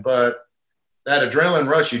playing. But that adrenaline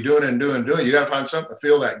rush, you're doing it and doing it. You got to find something to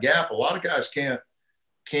fill that gap. A lot of guys can't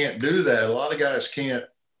do that. A lot of guys can't,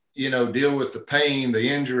 deal with the pain, the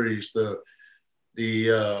injuries, look,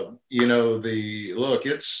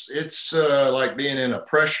 it's like being in a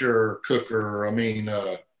pressure cooker. I mean,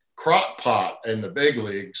 crock pot in the big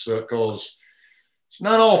leagues, because it's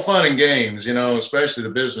not all fun and games, especially the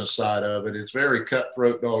business side of it. It's very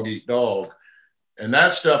cutthroat, dog eat dog, and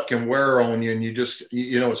that stuff can wear on you, and you just,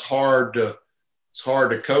 it's hard to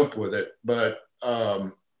cope with it. But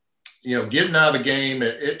getting out of the game,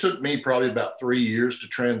 it took me probably about 3 years to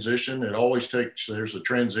transition. It always takes, there's a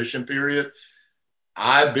transition period.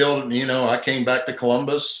 I built, I came back to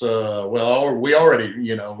Columbus. We already,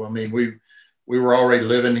 we were already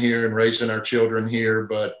living here and raising our children here,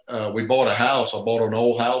 but we bought a house. I bought an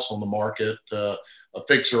old house on the market, a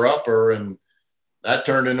fixer-upper, and that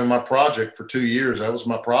turned into my project for 2 years. That was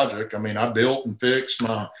my project. I mean, I built and fixed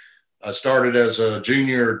I started as a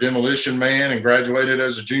junior demolition man and graduated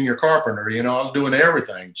as a junior carpenter. I was doing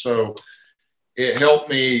everything. So it helped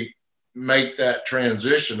me make that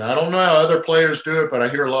transition. I don't know how other players do it, but I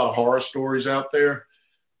hear a lot of horror stories out there,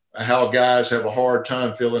 how guys have a hard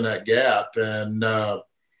time filling that gap. And I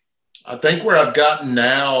think where I've gotten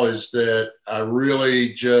now is that I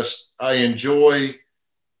enjoy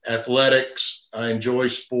athletics. I enjoy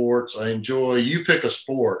sports. You pick a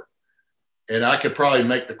sport, and I could probably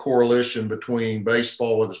make the correlation between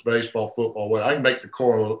baseball, whether it's baseball, football, I can make the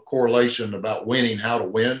correlation about winning, how to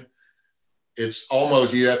win. It's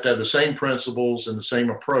almost, you have to have the same principles and the same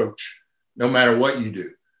approach no matter what you do.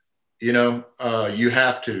 You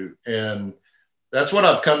have to. And that's what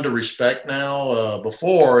I've come to respect now.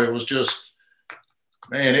 Before, it was just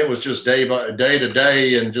day to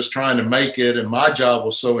day and just trying to make it. And my job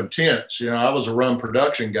was so intense. I was a run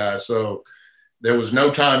production guy. So there was no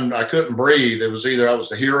time, I couldn't breathe. It was either I was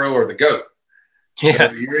the hero or the GOAT. Yeah.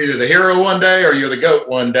 So you're either the hero one day or you're the GOAT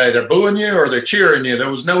one day. They're booing you or they're cheering you. There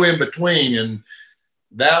was no in between. And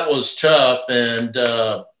that was tough. And,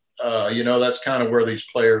 that's kind of where these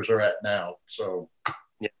players are at now. So,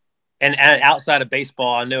 yeah. And outside of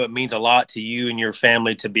baseball, I know it means a lot to you and your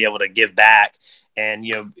family to be able to give back. And,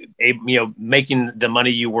 making the money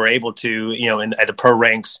you were able to, at the pro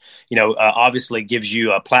ranks, obviously gives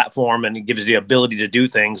you a platform and it gives you the ability to do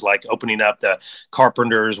things like opening up the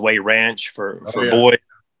Carpenter's Way Ranch for boys,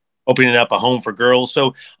 opening up a home for girls.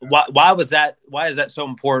 So why is that so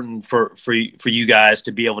important for you guys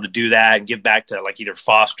to be able to do that and give back to like either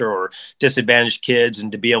foster or disadvantaged kids,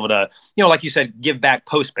 and to be able to, like you said, give back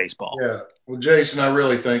post baseball? Yeah. Well, Jason, I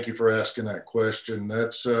really thank you for asking that question.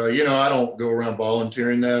 That's, I don't go around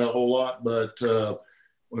volunteering that a whole lot, but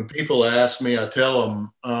when people ask me, I tell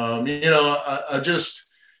them,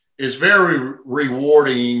 it's very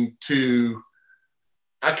rewarding to,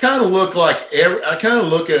 I kind of look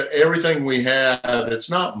at everything we have. It's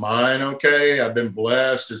not mine. Okay. I've been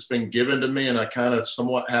blessed. It's been given to me, and I kind of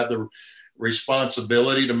somewhat have the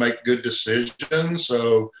responsibility to make good decisions.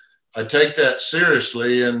 So I take that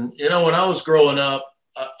seriously. And, when I was growing up,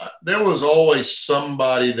 there was always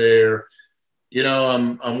somebody there.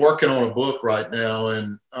 I'm working on a book right now,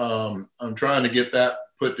 and I'm trying to get that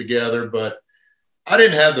put together, but I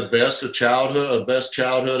didn't have the best childhood.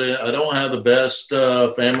 I don't have the best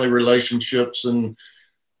family relationships, and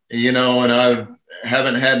I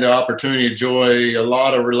haven't had the opportunity to enjoy a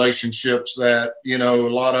lot of relationships that, a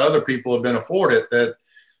lot of other people have been afforded that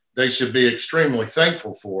they should be extremely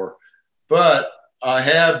thankful for. But I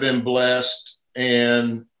have been blessed,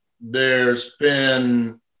 and there's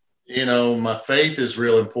been, my faith is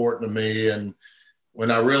real important to me. And when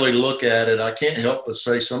I really look at it, I can't help but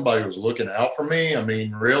say somebody was looking out for me. I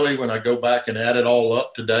mean, really, when I go back and add it all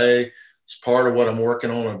up today, it's part of what I'm working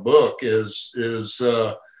on in a book is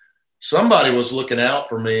somebody was looking out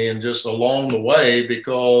for me, and just along the way,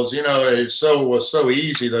 because, it was so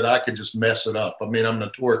easy that I could just mess it up. I mean, I'm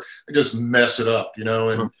notorious. I just mess it up,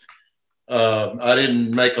 and I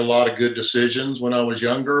didn't make a lot of good decisions when I was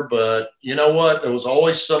younger, but you know what? There was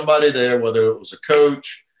always somebody there, whether it was a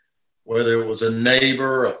coach, whether it was a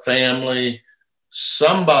neighbor, a family,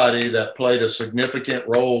 somebody that played a significant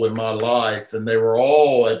role in my life. And they were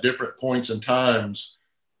all at different points and times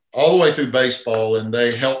all the way through baseball, and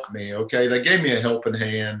they helped me. Okay. They gave me a helping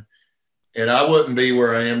hand. And I wouldn't be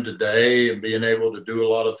where I am today and being able to do a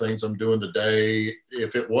lot of things I'm doing today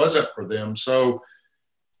if it wasn't for them. So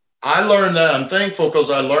I learned that. I'm thankful because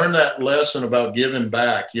I learned that lesson about giving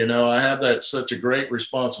back. I have that such a great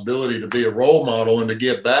responsibility to be a role model and to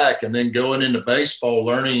give back. And then going into baseball,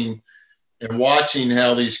 learning and watching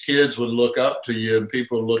how these kids would look up to you and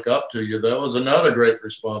people would look up to you. That was another great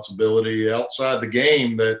responsibility outside the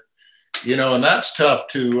game that, and that's tough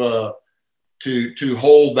to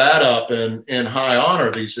hold that up in high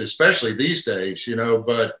honor especially these days,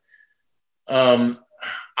 but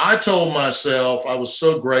I told myself I was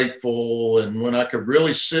so grateful. And when I could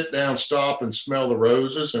really sit down, stop and smell the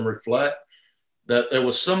roses and reflect that there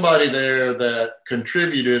was somebody there that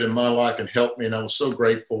contributed in my life and helped me. And I was so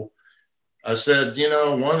grateful. I said,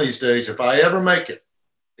 one of these days, if I ever make it,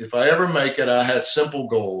 I had simple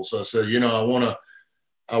goals. I said, I want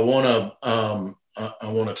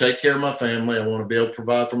to take care of my family. I want to be able to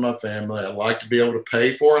provide for my family. I'd like to be able to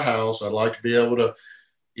pay for a house. I'd like to be able to,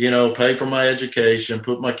 pay for my education,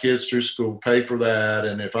 put my kids through school, pay for that.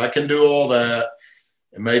 And if I can do all that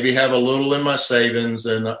and maybe have a little in my savings,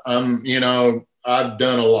 then I've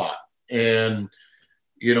done a lot. And,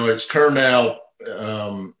 it's turned out,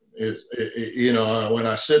 when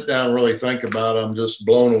I sit down and really think about it, I'm just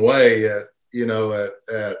blown away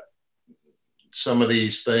at some of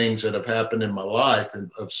these things that have happened in my life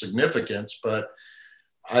of significance, but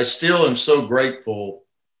I still am so grateful,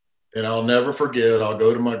 and I'll never forget. I'll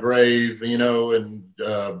go to my grave, and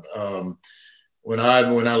when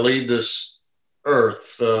I leave this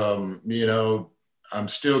earth, I'm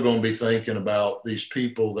still going to be thinking about these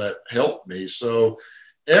people that helped me. So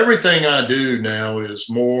everything I do now is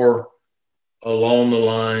more along the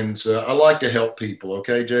lines. I like to help people.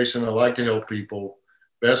 Okay, Jason, I like to help people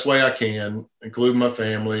best way I can, including my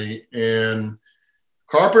family. And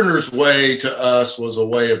Carpenter's Way to us was a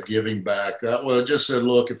way of giving back. That was just said,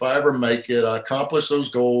 look, if I ever make it, I accomplish those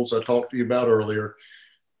goals I talked to you about earlier.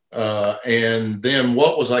 And then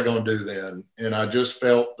what was I going to do then? And I just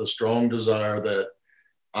felt the strong desire that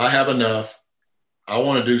I have enough. I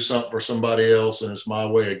want to do something for somebody else, and it's my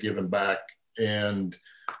way of giving back. And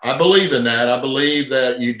I believe in that. I believe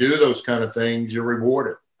that you do those kind of things, you're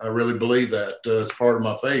rewarded. I really believe that. It's part of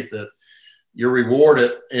my faith that you're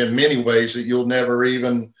rewarded in many ways that you'll never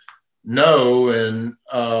even know. And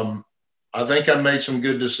I think I made some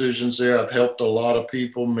good decisions there. I've helped a lot of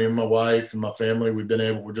people, me and my wife and my family. We've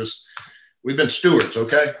been stewards,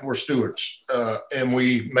 okay? We're stewards. And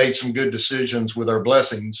we made some good decisions with our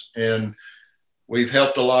blessings. And we've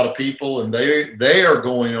helped a lot of people, and they are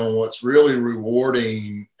going on what's really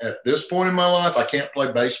rewarding at this point in my life. I can't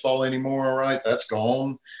play baseball anymore, all right? That's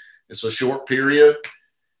gone. It's a short period.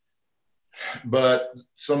 But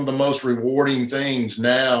some of the most rewarding things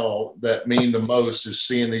now that mean the most is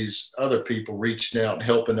seeing these other people reaching out and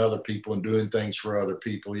helping other people and doing things for other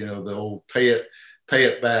people. The old pay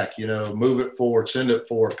it back, move it forward, send it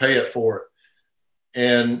forward, pay it forward.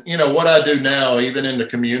 And, what I do now, even in the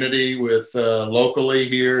community with locally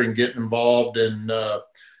here and getting involved in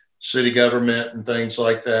city government and things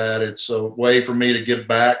like that, it's a way for me to give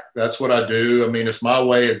back. That's what I do. I mean, it's my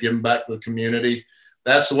way of giving back to the community.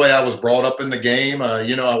 That's the way I was brought up in the game. I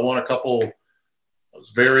won a couple. I was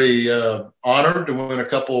very honored to win a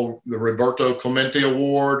couple, the Roberto Clemente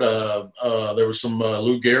Award. There was some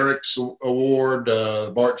Lou Gehrig's Award,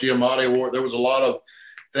 Bart Giamatti Award. There was a lot of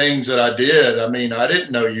things that I did. I mean, I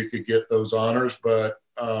didn't know you could get those honors, but,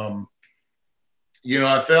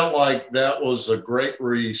 I felt like that was a great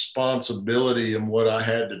responsibility, and what I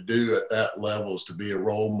had to do at that level is to be a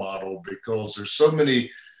role model, because there's so many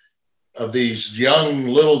of these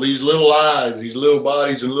these little eyes, these little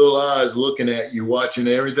bodies and little eyes looking at you, watching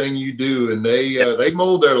everything you do. And they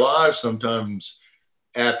mold their lives sometimes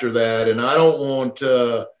after that. And I don't want,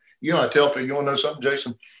 I tell people, you want to know something,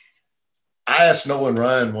 Jason? I asked Nolan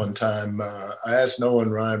Ryan one time. I saw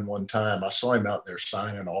him out there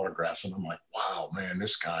signing autographs, and I'm like, wow, man,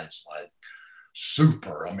 this guy's like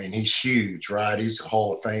super. I mean, he's huge, right? He's a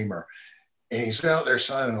Hall of Famer. And he's out there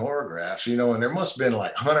signing autographs, and there must have been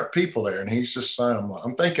like 100 people there, and he's just signing them.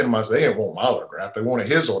 I'm thinking to myself, they didn't want my autograph. They wanted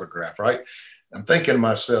his autograph, right? I'm thinking to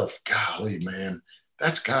myself, golly, man,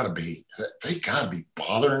 they got to be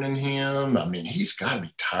bothering him. I mean, he's got to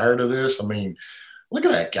be tired of this. I mean, look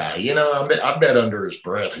at that guy. I bet under his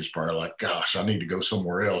breath, he's probably like, gosh, I need to go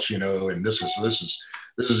somewhere else, and this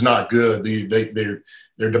is not good.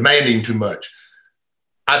 They're demanding too much.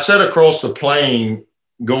 I sat across the plane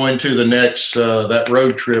going to the next, that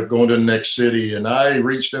road trip, going to the next city. And I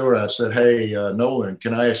reached over and I said, hey, Nolan,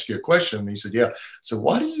 can I ask you a question? And he said, yeah. So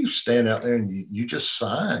why do you stand out there and you just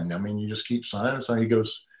sign? I mean, you just keep signing. So he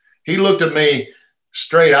goes, He looked at me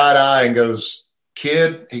straight eye to eye and goes,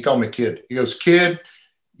 "Kid," he called me kid. He goes, "Kid,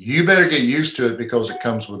 you better get used to it because it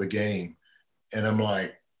comes with a game." And I'm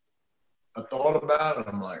like, I thought about it.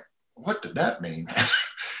 I'm like, what did that mean?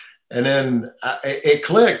 And then it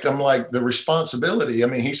clicked. I'm like, the responsibility. I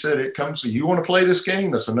mean, he said it comes, you want to play this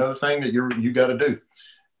game? That's another thing that you got to do.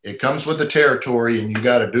 It comes with the territory and you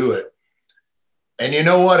got to do it. And you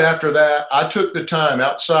know what? After that, I took the time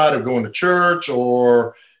outside of going to church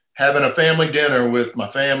or having a family dinner with my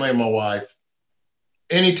family and my wife.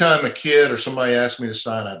 Anytime a kid or somebody asked me to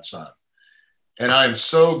sign, I'd sign. And I'm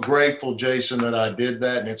so grateful, Jason, that I did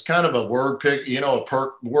that. And it's kind of a word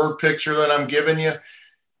word picture that I'm giving you.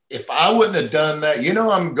 If I wouldn't have done that,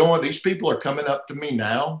 these people are coming up to me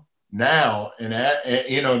now, and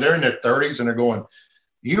they're in their 30s and they're going,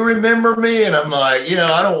 "You remember me?" And I'm like,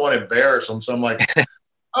 I don't want to embarrass them. So I'm like,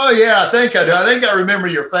 "Oh yeah, I think I do. I think I remember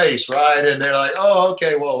your face, right?" And they're like, "Oh,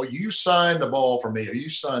 okay, well, you signed the ball for me, or you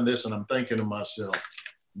signed this." And I'm thinking to myself,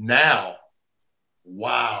 now,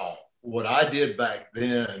 wow, what I did back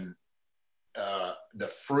then, the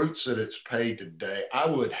fruits that it's paid today. I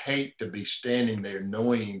would hate to be standing there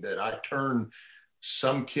knowing that I turned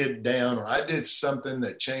some kid down or I did something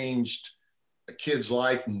that changed a kid's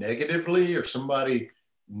life negatively or somebody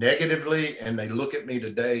negatively, and they look at me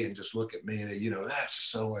today and just look at me and that's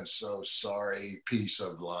so-and-so sorry piece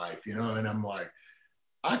of life, and I'm like,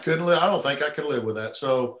 I couldn't live. I don't think I could live with that.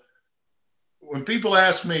 So when people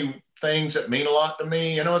ask me things that mean a lot to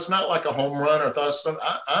me, it's not like a home run or stuff.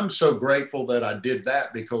 I'm so grateful that I did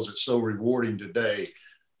that because it's so rewarding today.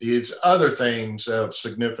 These other things of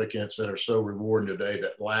significance that are so rewarding today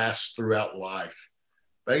that last throughout life.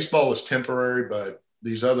 Baseball is temporary, but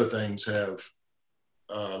these other things have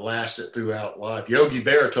lasted throughout life. Yogi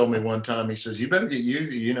Berra told me one time, he says, you better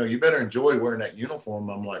you better enjoy wearing that uniform.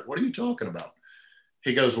 I'm like, what are you talking about?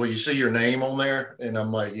 He goes, "Well, you see your name on there?" And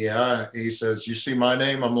I'm like, "Yeah." He says, "You see my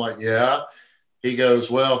name?" I'm like, "Yeah." He goes,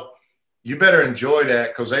 "Well, you better enjoy that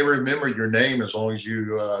because they remember your name as long as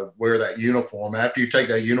you wear that uniform. After you take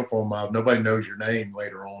that uniform out, nobody knows your name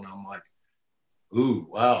later on." I'm like, "Ooh,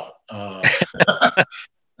 wow."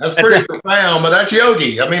 That's pretty profound, but that's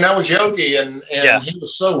Yogi. I mean, that was Yogi, and Yeah. He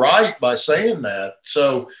was so right by saying that.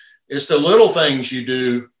 So it's the little things you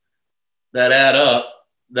do that add up,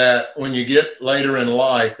 that when you get later in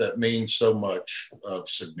life, that means so much of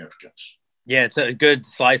significance. Yeah, it's a good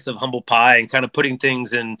slice of humble pie and kind of putting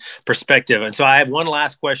things in perspective. And so I have one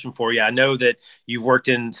last question for you. I know that you've worked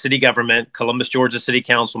in city government, Columbus, Georgia city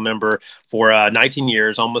council member for 19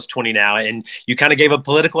 years, almost 20 now. And you kind of gave a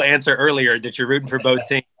political answer earlier that you're rooting for both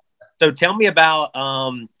teams. So tell me about,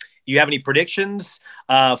 you have any predictions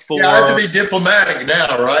for? Yeah, I have to be diplomatic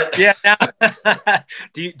now, right? Yeah.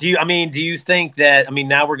 Do you think that,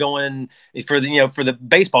 now we're going for the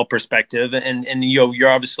baseball perspective and you're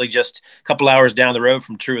obviously just a couple hours down the road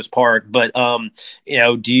from Truist Park, but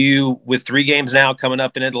do you, with 3 games now coming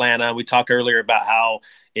up in Atlanta, we talked earlier about how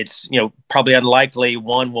it's, probably unlikely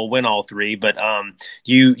one will win all 3, but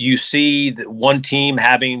you see one team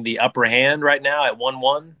having the upper hand right now at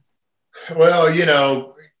 1-1? Well,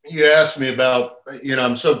 you asked me about,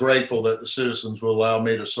 I'm so grateful that the citizens will allow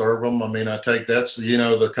me to serve them. I mean, I take that's,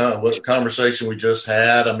 the conversation we just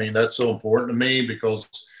had. I mean, that's so important to me because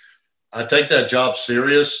I take that job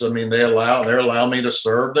serious. I mean, they're allowing me to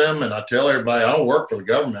serve them. And I tell everybody, I don't work for the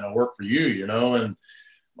government. I work for you, and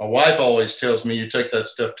my wife always tells me you take that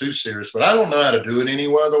stuff too serious, but I don't know how to do it any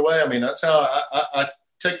other way. I mean, that's how I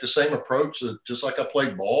take the same approach, just like I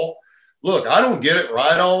played ball. Look, I don't get it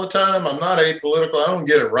right all the time. I'm not apolitical. I don't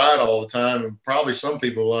get it right all the time. And probably some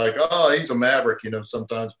people are like, "Oh, he's a maverick,"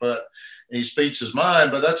 sometimes, but he speaks his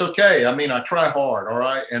mind, but that's okay. I mean, I try hard. All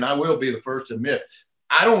right. And I will be the first to admit,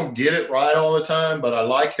 I don't get it right all the time, but I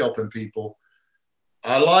like helping people.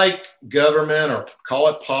 I like government, or call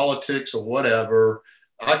it politics or whatever.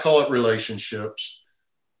 I call it relationships.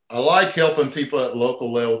 I like helping people at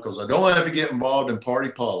local level because I don't have to get involved in party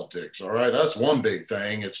politics. All right. That's one big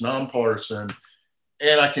thing. It's nonpartisan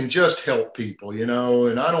and I can just help people, and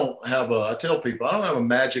I tell people I don't have a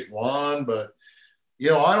magic wand, but,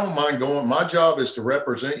 I don't mind going. My job is to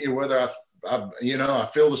represent you, whether I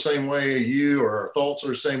feel the same way as you or our thoughts are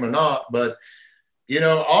the same or not, but,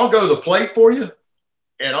 I'll go to the plate for you.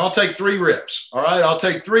 And I'll take 3 rips. All right. I'll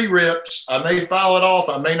take 3 rips. I may foul it off.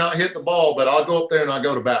 I may not hit the ball, but I'll go up there and I'll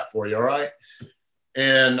go to bat for you. All right.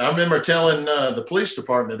 And I remember telling the police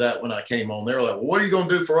department that when I came on, they were like, "Well, what are you going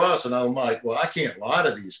to do for us?" And I'm like, "Well, I can't lie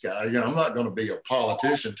to these guys. I'm not going to be a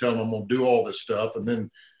politician telling them I'm going to do all this stuff and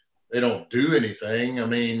then they don't do anything." I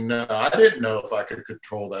mean, I didn't know if I could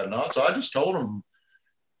control that or not. So I just told them,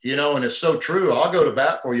 And it's so true. I'll go to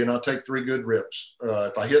bat for you and I'll take 3 good rips.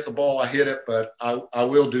 If I hit the ball, I hit it, but I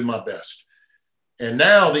will do my best. And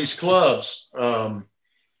now these clubs,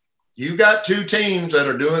 you've got 2 teams that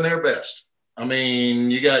are doing their best. I mean,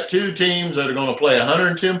 you got 2 teams that are going to play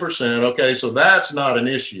 110%. Okay, so that's not an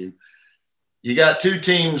issue. You got 2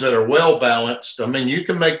 teams that are well balanced. I mean, you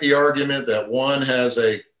can make the argument that one has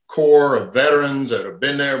a core of veterans that have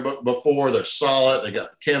been there before. They're solid. They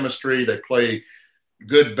got the chemistry. They play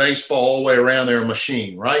good baseball all the way around. They're a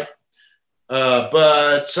machine, right?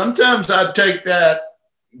 But sometimes I'd take that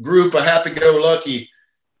group of happy-go-lucky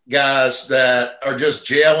guys that are just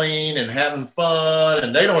gelling and having fun,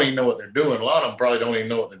 and they don't even know what they're doing. A lot of them probably don't even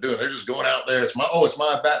know what they're doing. They're just going out there. It's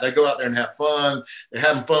my bat. They go out there and have fun. They're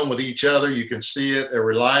having fun with each other. You can see it. They're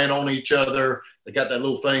relying on each other. They got that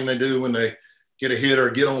little thing they do when they get a hit or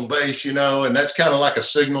get on base, and that's kind of like a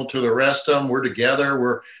signal to the rest of them. We're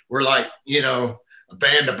together. We're like, a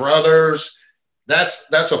band of brothers.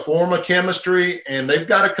 That's a form of chemistry. And they've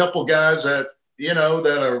got a couple guys that,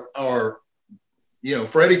 that are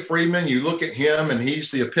Freddie Freeman. You look at him and he's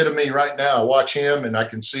the epitome right now. I watch him and I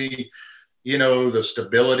can see, the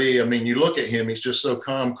stability. I mean, you look at him, he's just so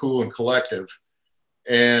calm, cool, and collective.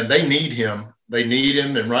 And they need him.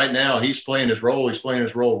 And right now he's playing his role. He's playing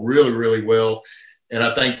his role really, really well. And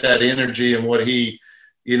I think that energy and what he,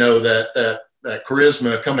 that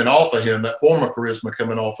charisma coming off of him, that form of charisma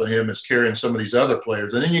coming off of him is carrying some of these other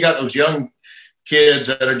players. And then you got those young kids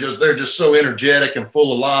that are they're just so energetic and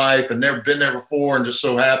full of life and never been there before and just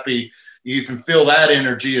so happy. You can feel that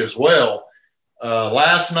energy as well.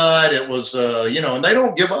 Last night it was, and they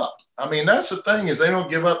don't give up. I mean, that's the thing is they don't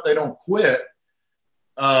give up. They don't quit.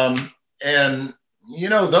 And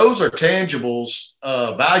those are tangibles,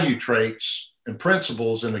 value traits and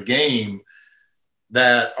principles in the game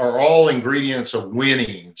that are all ingredients of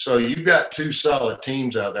winning. So you've got 2 solid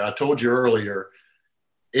teams out there. I told you earlier,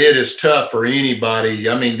 it is tough for anybody.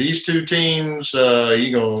 I mean, these 2 teams,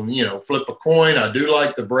 flip a coin. I do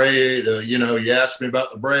like the Braves. You asked me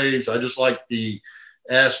about the Braves. I just like the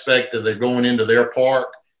aspect that they're going into their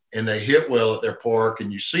park and they hit well at their park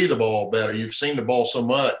and you see the ball better. You've seen the ball so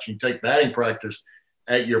much. You take batting practice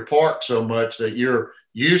at your park so much that you're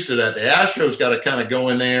used to that. The Astros got to kind of go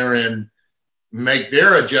in there and make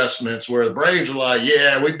their adjustments where the Braves are like,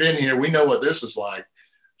 yeah, we've been here. We know what this is like.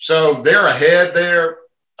 So they're ahead there.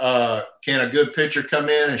 Can a good pitcher come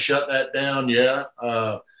in and shut that down? Yeah.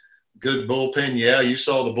 Good bullpen. Yeah. You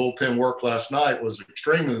saw the bullpen work last night. It was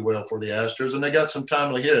extremely well for the Astros, and they got some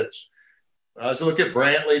timely hits. So look at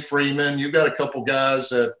Brantley, Freeman. You've got a couple guys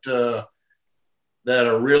that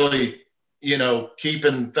are really,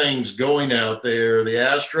 keeping things going out there. The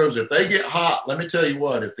Astros, if they get hot, let me tell you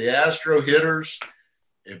what, if the Astro hitters,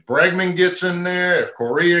 if Bregman gets in there, if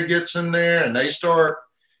Correa gets in there and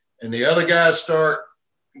the other guys start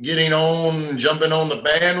getting on, jumping on the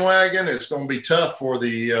bandwagon, it's going to be tough for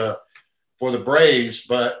the Braves.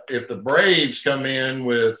 But if the Braves come in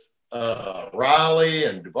with Riley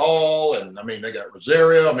and Duvall, and I mean, they got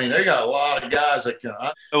Rosario. I mean, they got a lot of guys that can.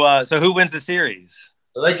 So who wins the series?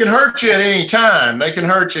 They can hurt you at any time. The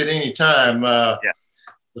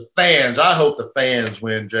fans. I hope the fans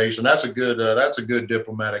win, Jason. That's a good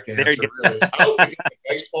diplomatic answer. Really. I hope the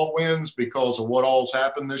baseball wins because of what all's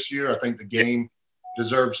happened this year. I think the game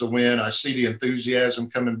deserves the win. I see the enthusiasm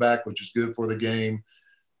coming back, which is good for the game.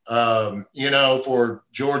 For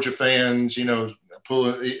Georgia fans,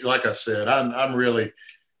 like I said,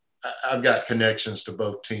 I've got connections to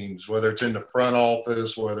both teams, whether it's in the front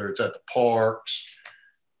office, whether it's at the parks.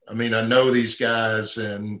 I mean, I know these guys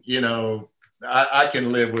and, I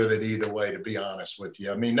can live with it either way, to be honest with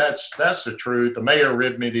you. I mean, that's the truth. The mayor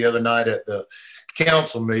ribbed me the other night at the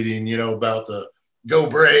council meeting, about the Go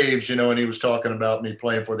Braves, and he was talking about me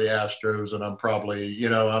playing for the Astros, and I'm probably,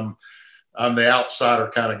 I'm the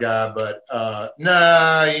outsider kind of guy, but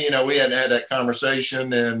we hadn't had that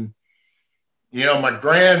conversation. And, my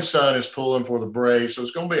grandson is pulling for the Braves, so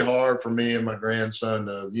it's going to be hard for me and my grandson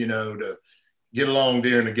to get along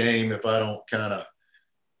during the game if I don't kind of,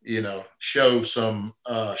 show some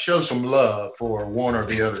love for one or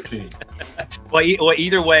the other team. Well,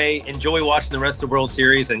 either way, enjoy watching the rest of the World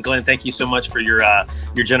Series. And Glenn, thank you so much for your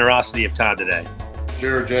generosity of time today.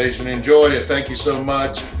 Sure, Jason. Enjoyed it. Thank you so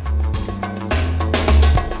much.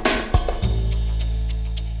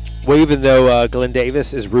 Well, even though Glenn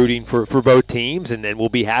Davis is rooting for both teams, and we'll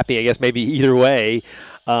be happy, I guess, maybe either way,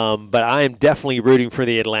 but I am definitely rooting for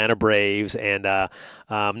the Atlanta Braves, and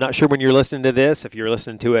I'm not sure when you're listening to this, if you're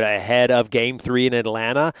listening to it ahead of Game 3 in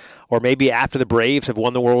Atlanta, or maybe after the Braves have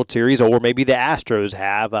won the World Series, or maybe the Astros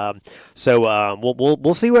have.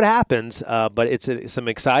 We'll see what happens. But it's some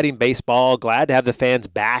exciting baseball. Glad to have the fans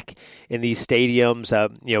back in these stadiums.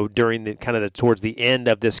 During the towards the end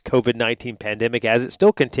of this COVID-19 pandemic, as it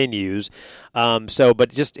still continues. But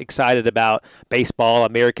just excited about baseball,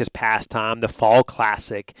 America's pastime, the Fall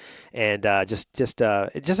Classic, and just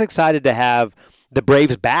excited to have the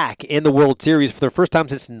Braves back in the World Series for the first time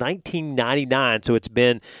since 1999. So it's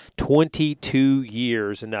been 22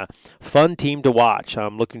 years, and a fun team to watch.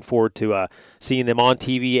 I'm looking forward to seeing them on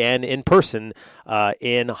TV and in person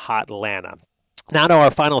in Hotlanta. Now to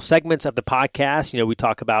our final segments of the podcast. We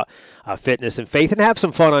talk about fitness and faith and have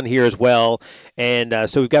some fun on here as well. And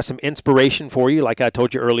so we've got some inspiration for you, like I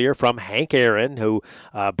told you earlier, from Hank Aaron, who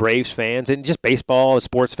Braves fans and just baseball,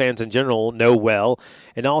 sports fans in general know well.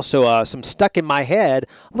 And also some stuck in my head,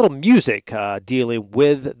 a little music dealing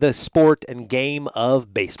with the sport and game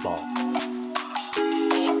of baseball.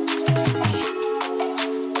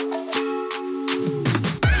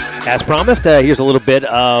 As promised, here's a little bit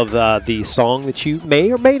of the song that you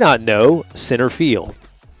may or may not know, Center Field.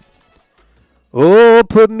 Oh,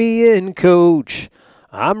 put me in, coach.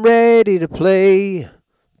 I'm ready to play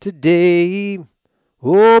today.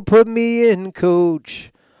 Oh, put me in,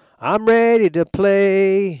 coach. I'm ready to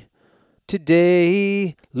play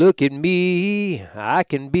today. Look at me. I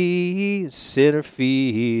can be center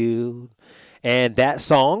field. And that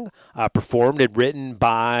song, performed and written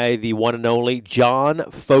by the one and only John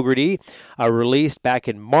Fogerty, released back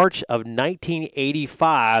in March of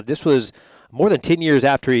 1985. This was more than 10 years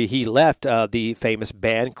after he left the famous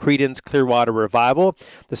band Creedence Clearwater Revival.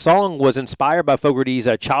 The song was inspired by Fogerty's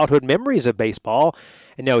childhood memories of baseball.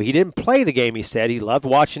 And no, he didn't play the game, he said. He loved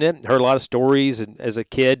watching it, heard a lot of stories as a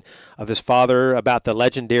kid of his father about the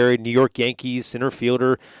legendary New York Yankees center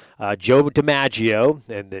fielder Joe DiMaggio,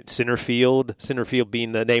 and the center field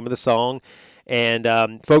being the name of the song. And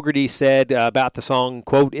Fogerty said about the song,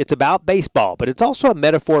 quote, "It's about baseball, but it's also a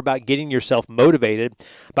metaphor about getting yourself motivated,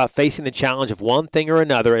 about facing the challenge of one thing or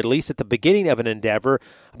another, at least at the beginning of an endeavor,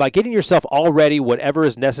 about getting yourself all ready, whatever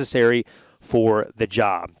is necessary for the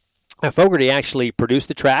job." Now, Fogerty actually produced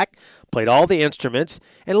the track, played all the instruments,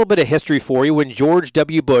 and a little bit of history for you. When George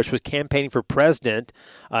W. Bush was campaigning for president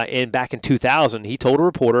back in 2000, he told a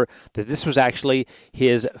reporter that this was actually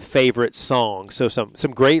his favorite song. So some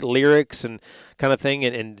great lyrics and kind of thing,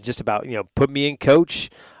 and just about, put me in, coach,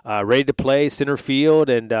 ready to play center field,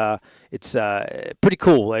 and it's pretty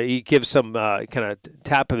cool. He gives some kind of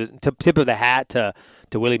tip of the hat to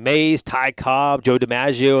Willie Mays, Ty Cobb, Joe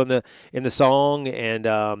DiMaggio in the song,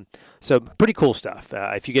 and so pretty cool stuff.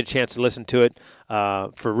 If you get a chance to listen to it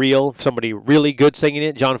for real, somebody really good singing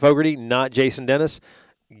it, John Fogerty, not Jason Dennis,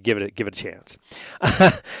 give it a chance.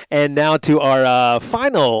 And now to our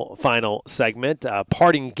final segment,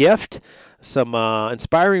 parting gift. Some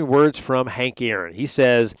inspiring words from Hank Aaron. He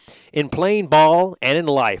says, "In playing ball and in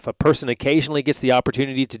life, a person occasionally gets the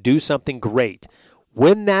opportunity to do something great.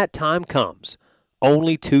 When that time comes,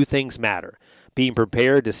 only two things matter: being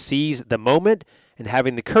prepared to seize the moment and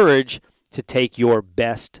having the courage to take your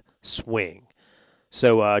best swing."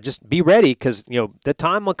 So just be ready, because the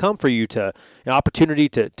time will come for you an opportunity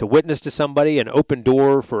to witness to somebody, an open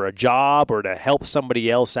door for a job, or to help somebody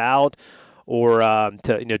else out, or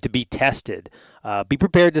to be tested. Be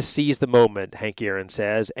prepared to seize the moment, Hank Aaron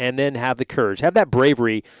says, and then have the courage, have that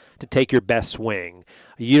bravery to take your best swing.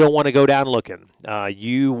 You don't want to go down looking.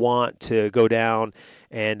 You want to go down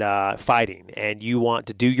and fighting, and you want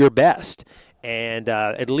to do your best, and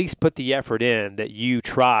at least put the effort in that you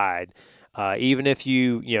tried. Even if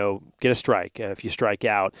you get a strike, if you strike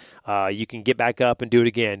out, you can get back up and do it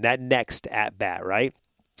again. That next at bat, right?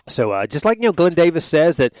 So just like Glenn Davis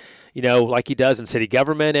says that, like he does in city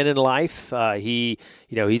government and in life, he's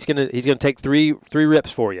gonna take three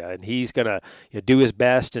rips for you, and he's gonna do his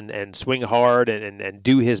best and swing hard and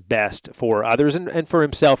do his best for others and for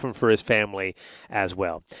himself and for his family as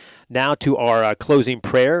well. Now to our closing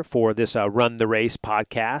prayer for this Run the Race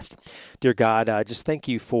podcast. Dear God, just thank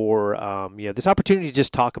you for this opportunity to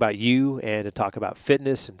just talk about you and to talk about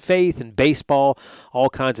fitness and faith and baseball, all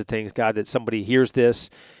kinds of things, God, that somebody hears this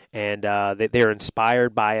and that they're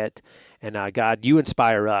inspired by it. And God, you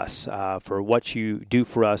inspire us for what you do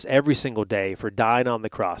for us every single day, for dying on the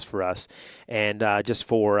cross for us, and just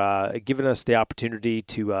for giving us the opportunity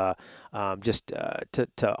to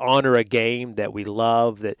to honor a game that we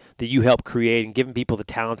love, that you help create, and giving people the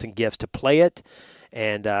talents and gifts to play it.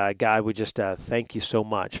 And God, we just thank you so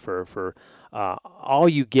much for all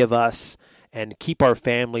you give us, and keep our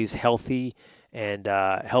families healthy, and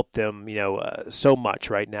help them, so much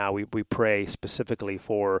right now. We pray specifically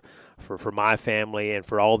for my family and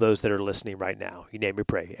for all those that are listening right now. You name, we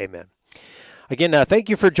pray. Amen. Again, thank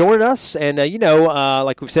you for joining us. And,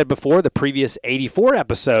 like we've said before, the previous 84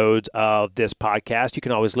 episodes of this podcast, you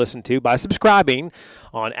can always listen to by subscribing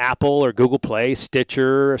on Apple or Google Play,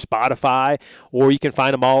 Stitcher, Spotify, or you can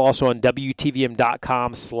find them all also on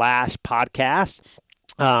WTVM.com/podcast.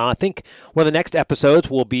 I think one of the next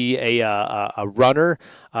episodes will be a runner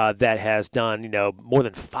that has done, more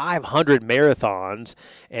than 500 marathons.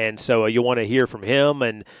 And so you'll want to hear from him,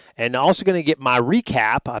 and also going to get my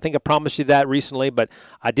recap. I think I promised you that recently, but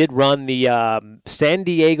I did run the San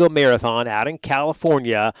Diego Marathon out in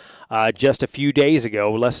California just a few days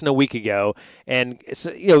ago, less than a week ago. And it's,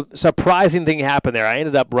 surprising thing happened there. I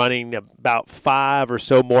ended up running about 5 or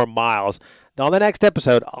so more miles. Now, on the next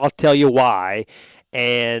episode, I'll tell you why,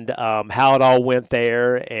 and how it all went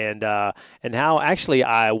there, and how actually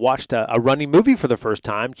I watched a running movie for the first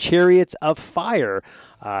time, Chariots of Fire.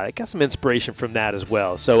 I got some inspiration from that as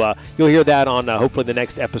well. So you'll hear that on hopefully the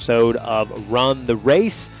next episode of Run the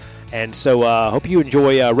Race. And so hope you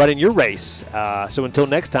enjoy running your race. So until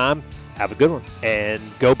next time, have a good one, and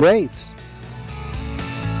go Braves.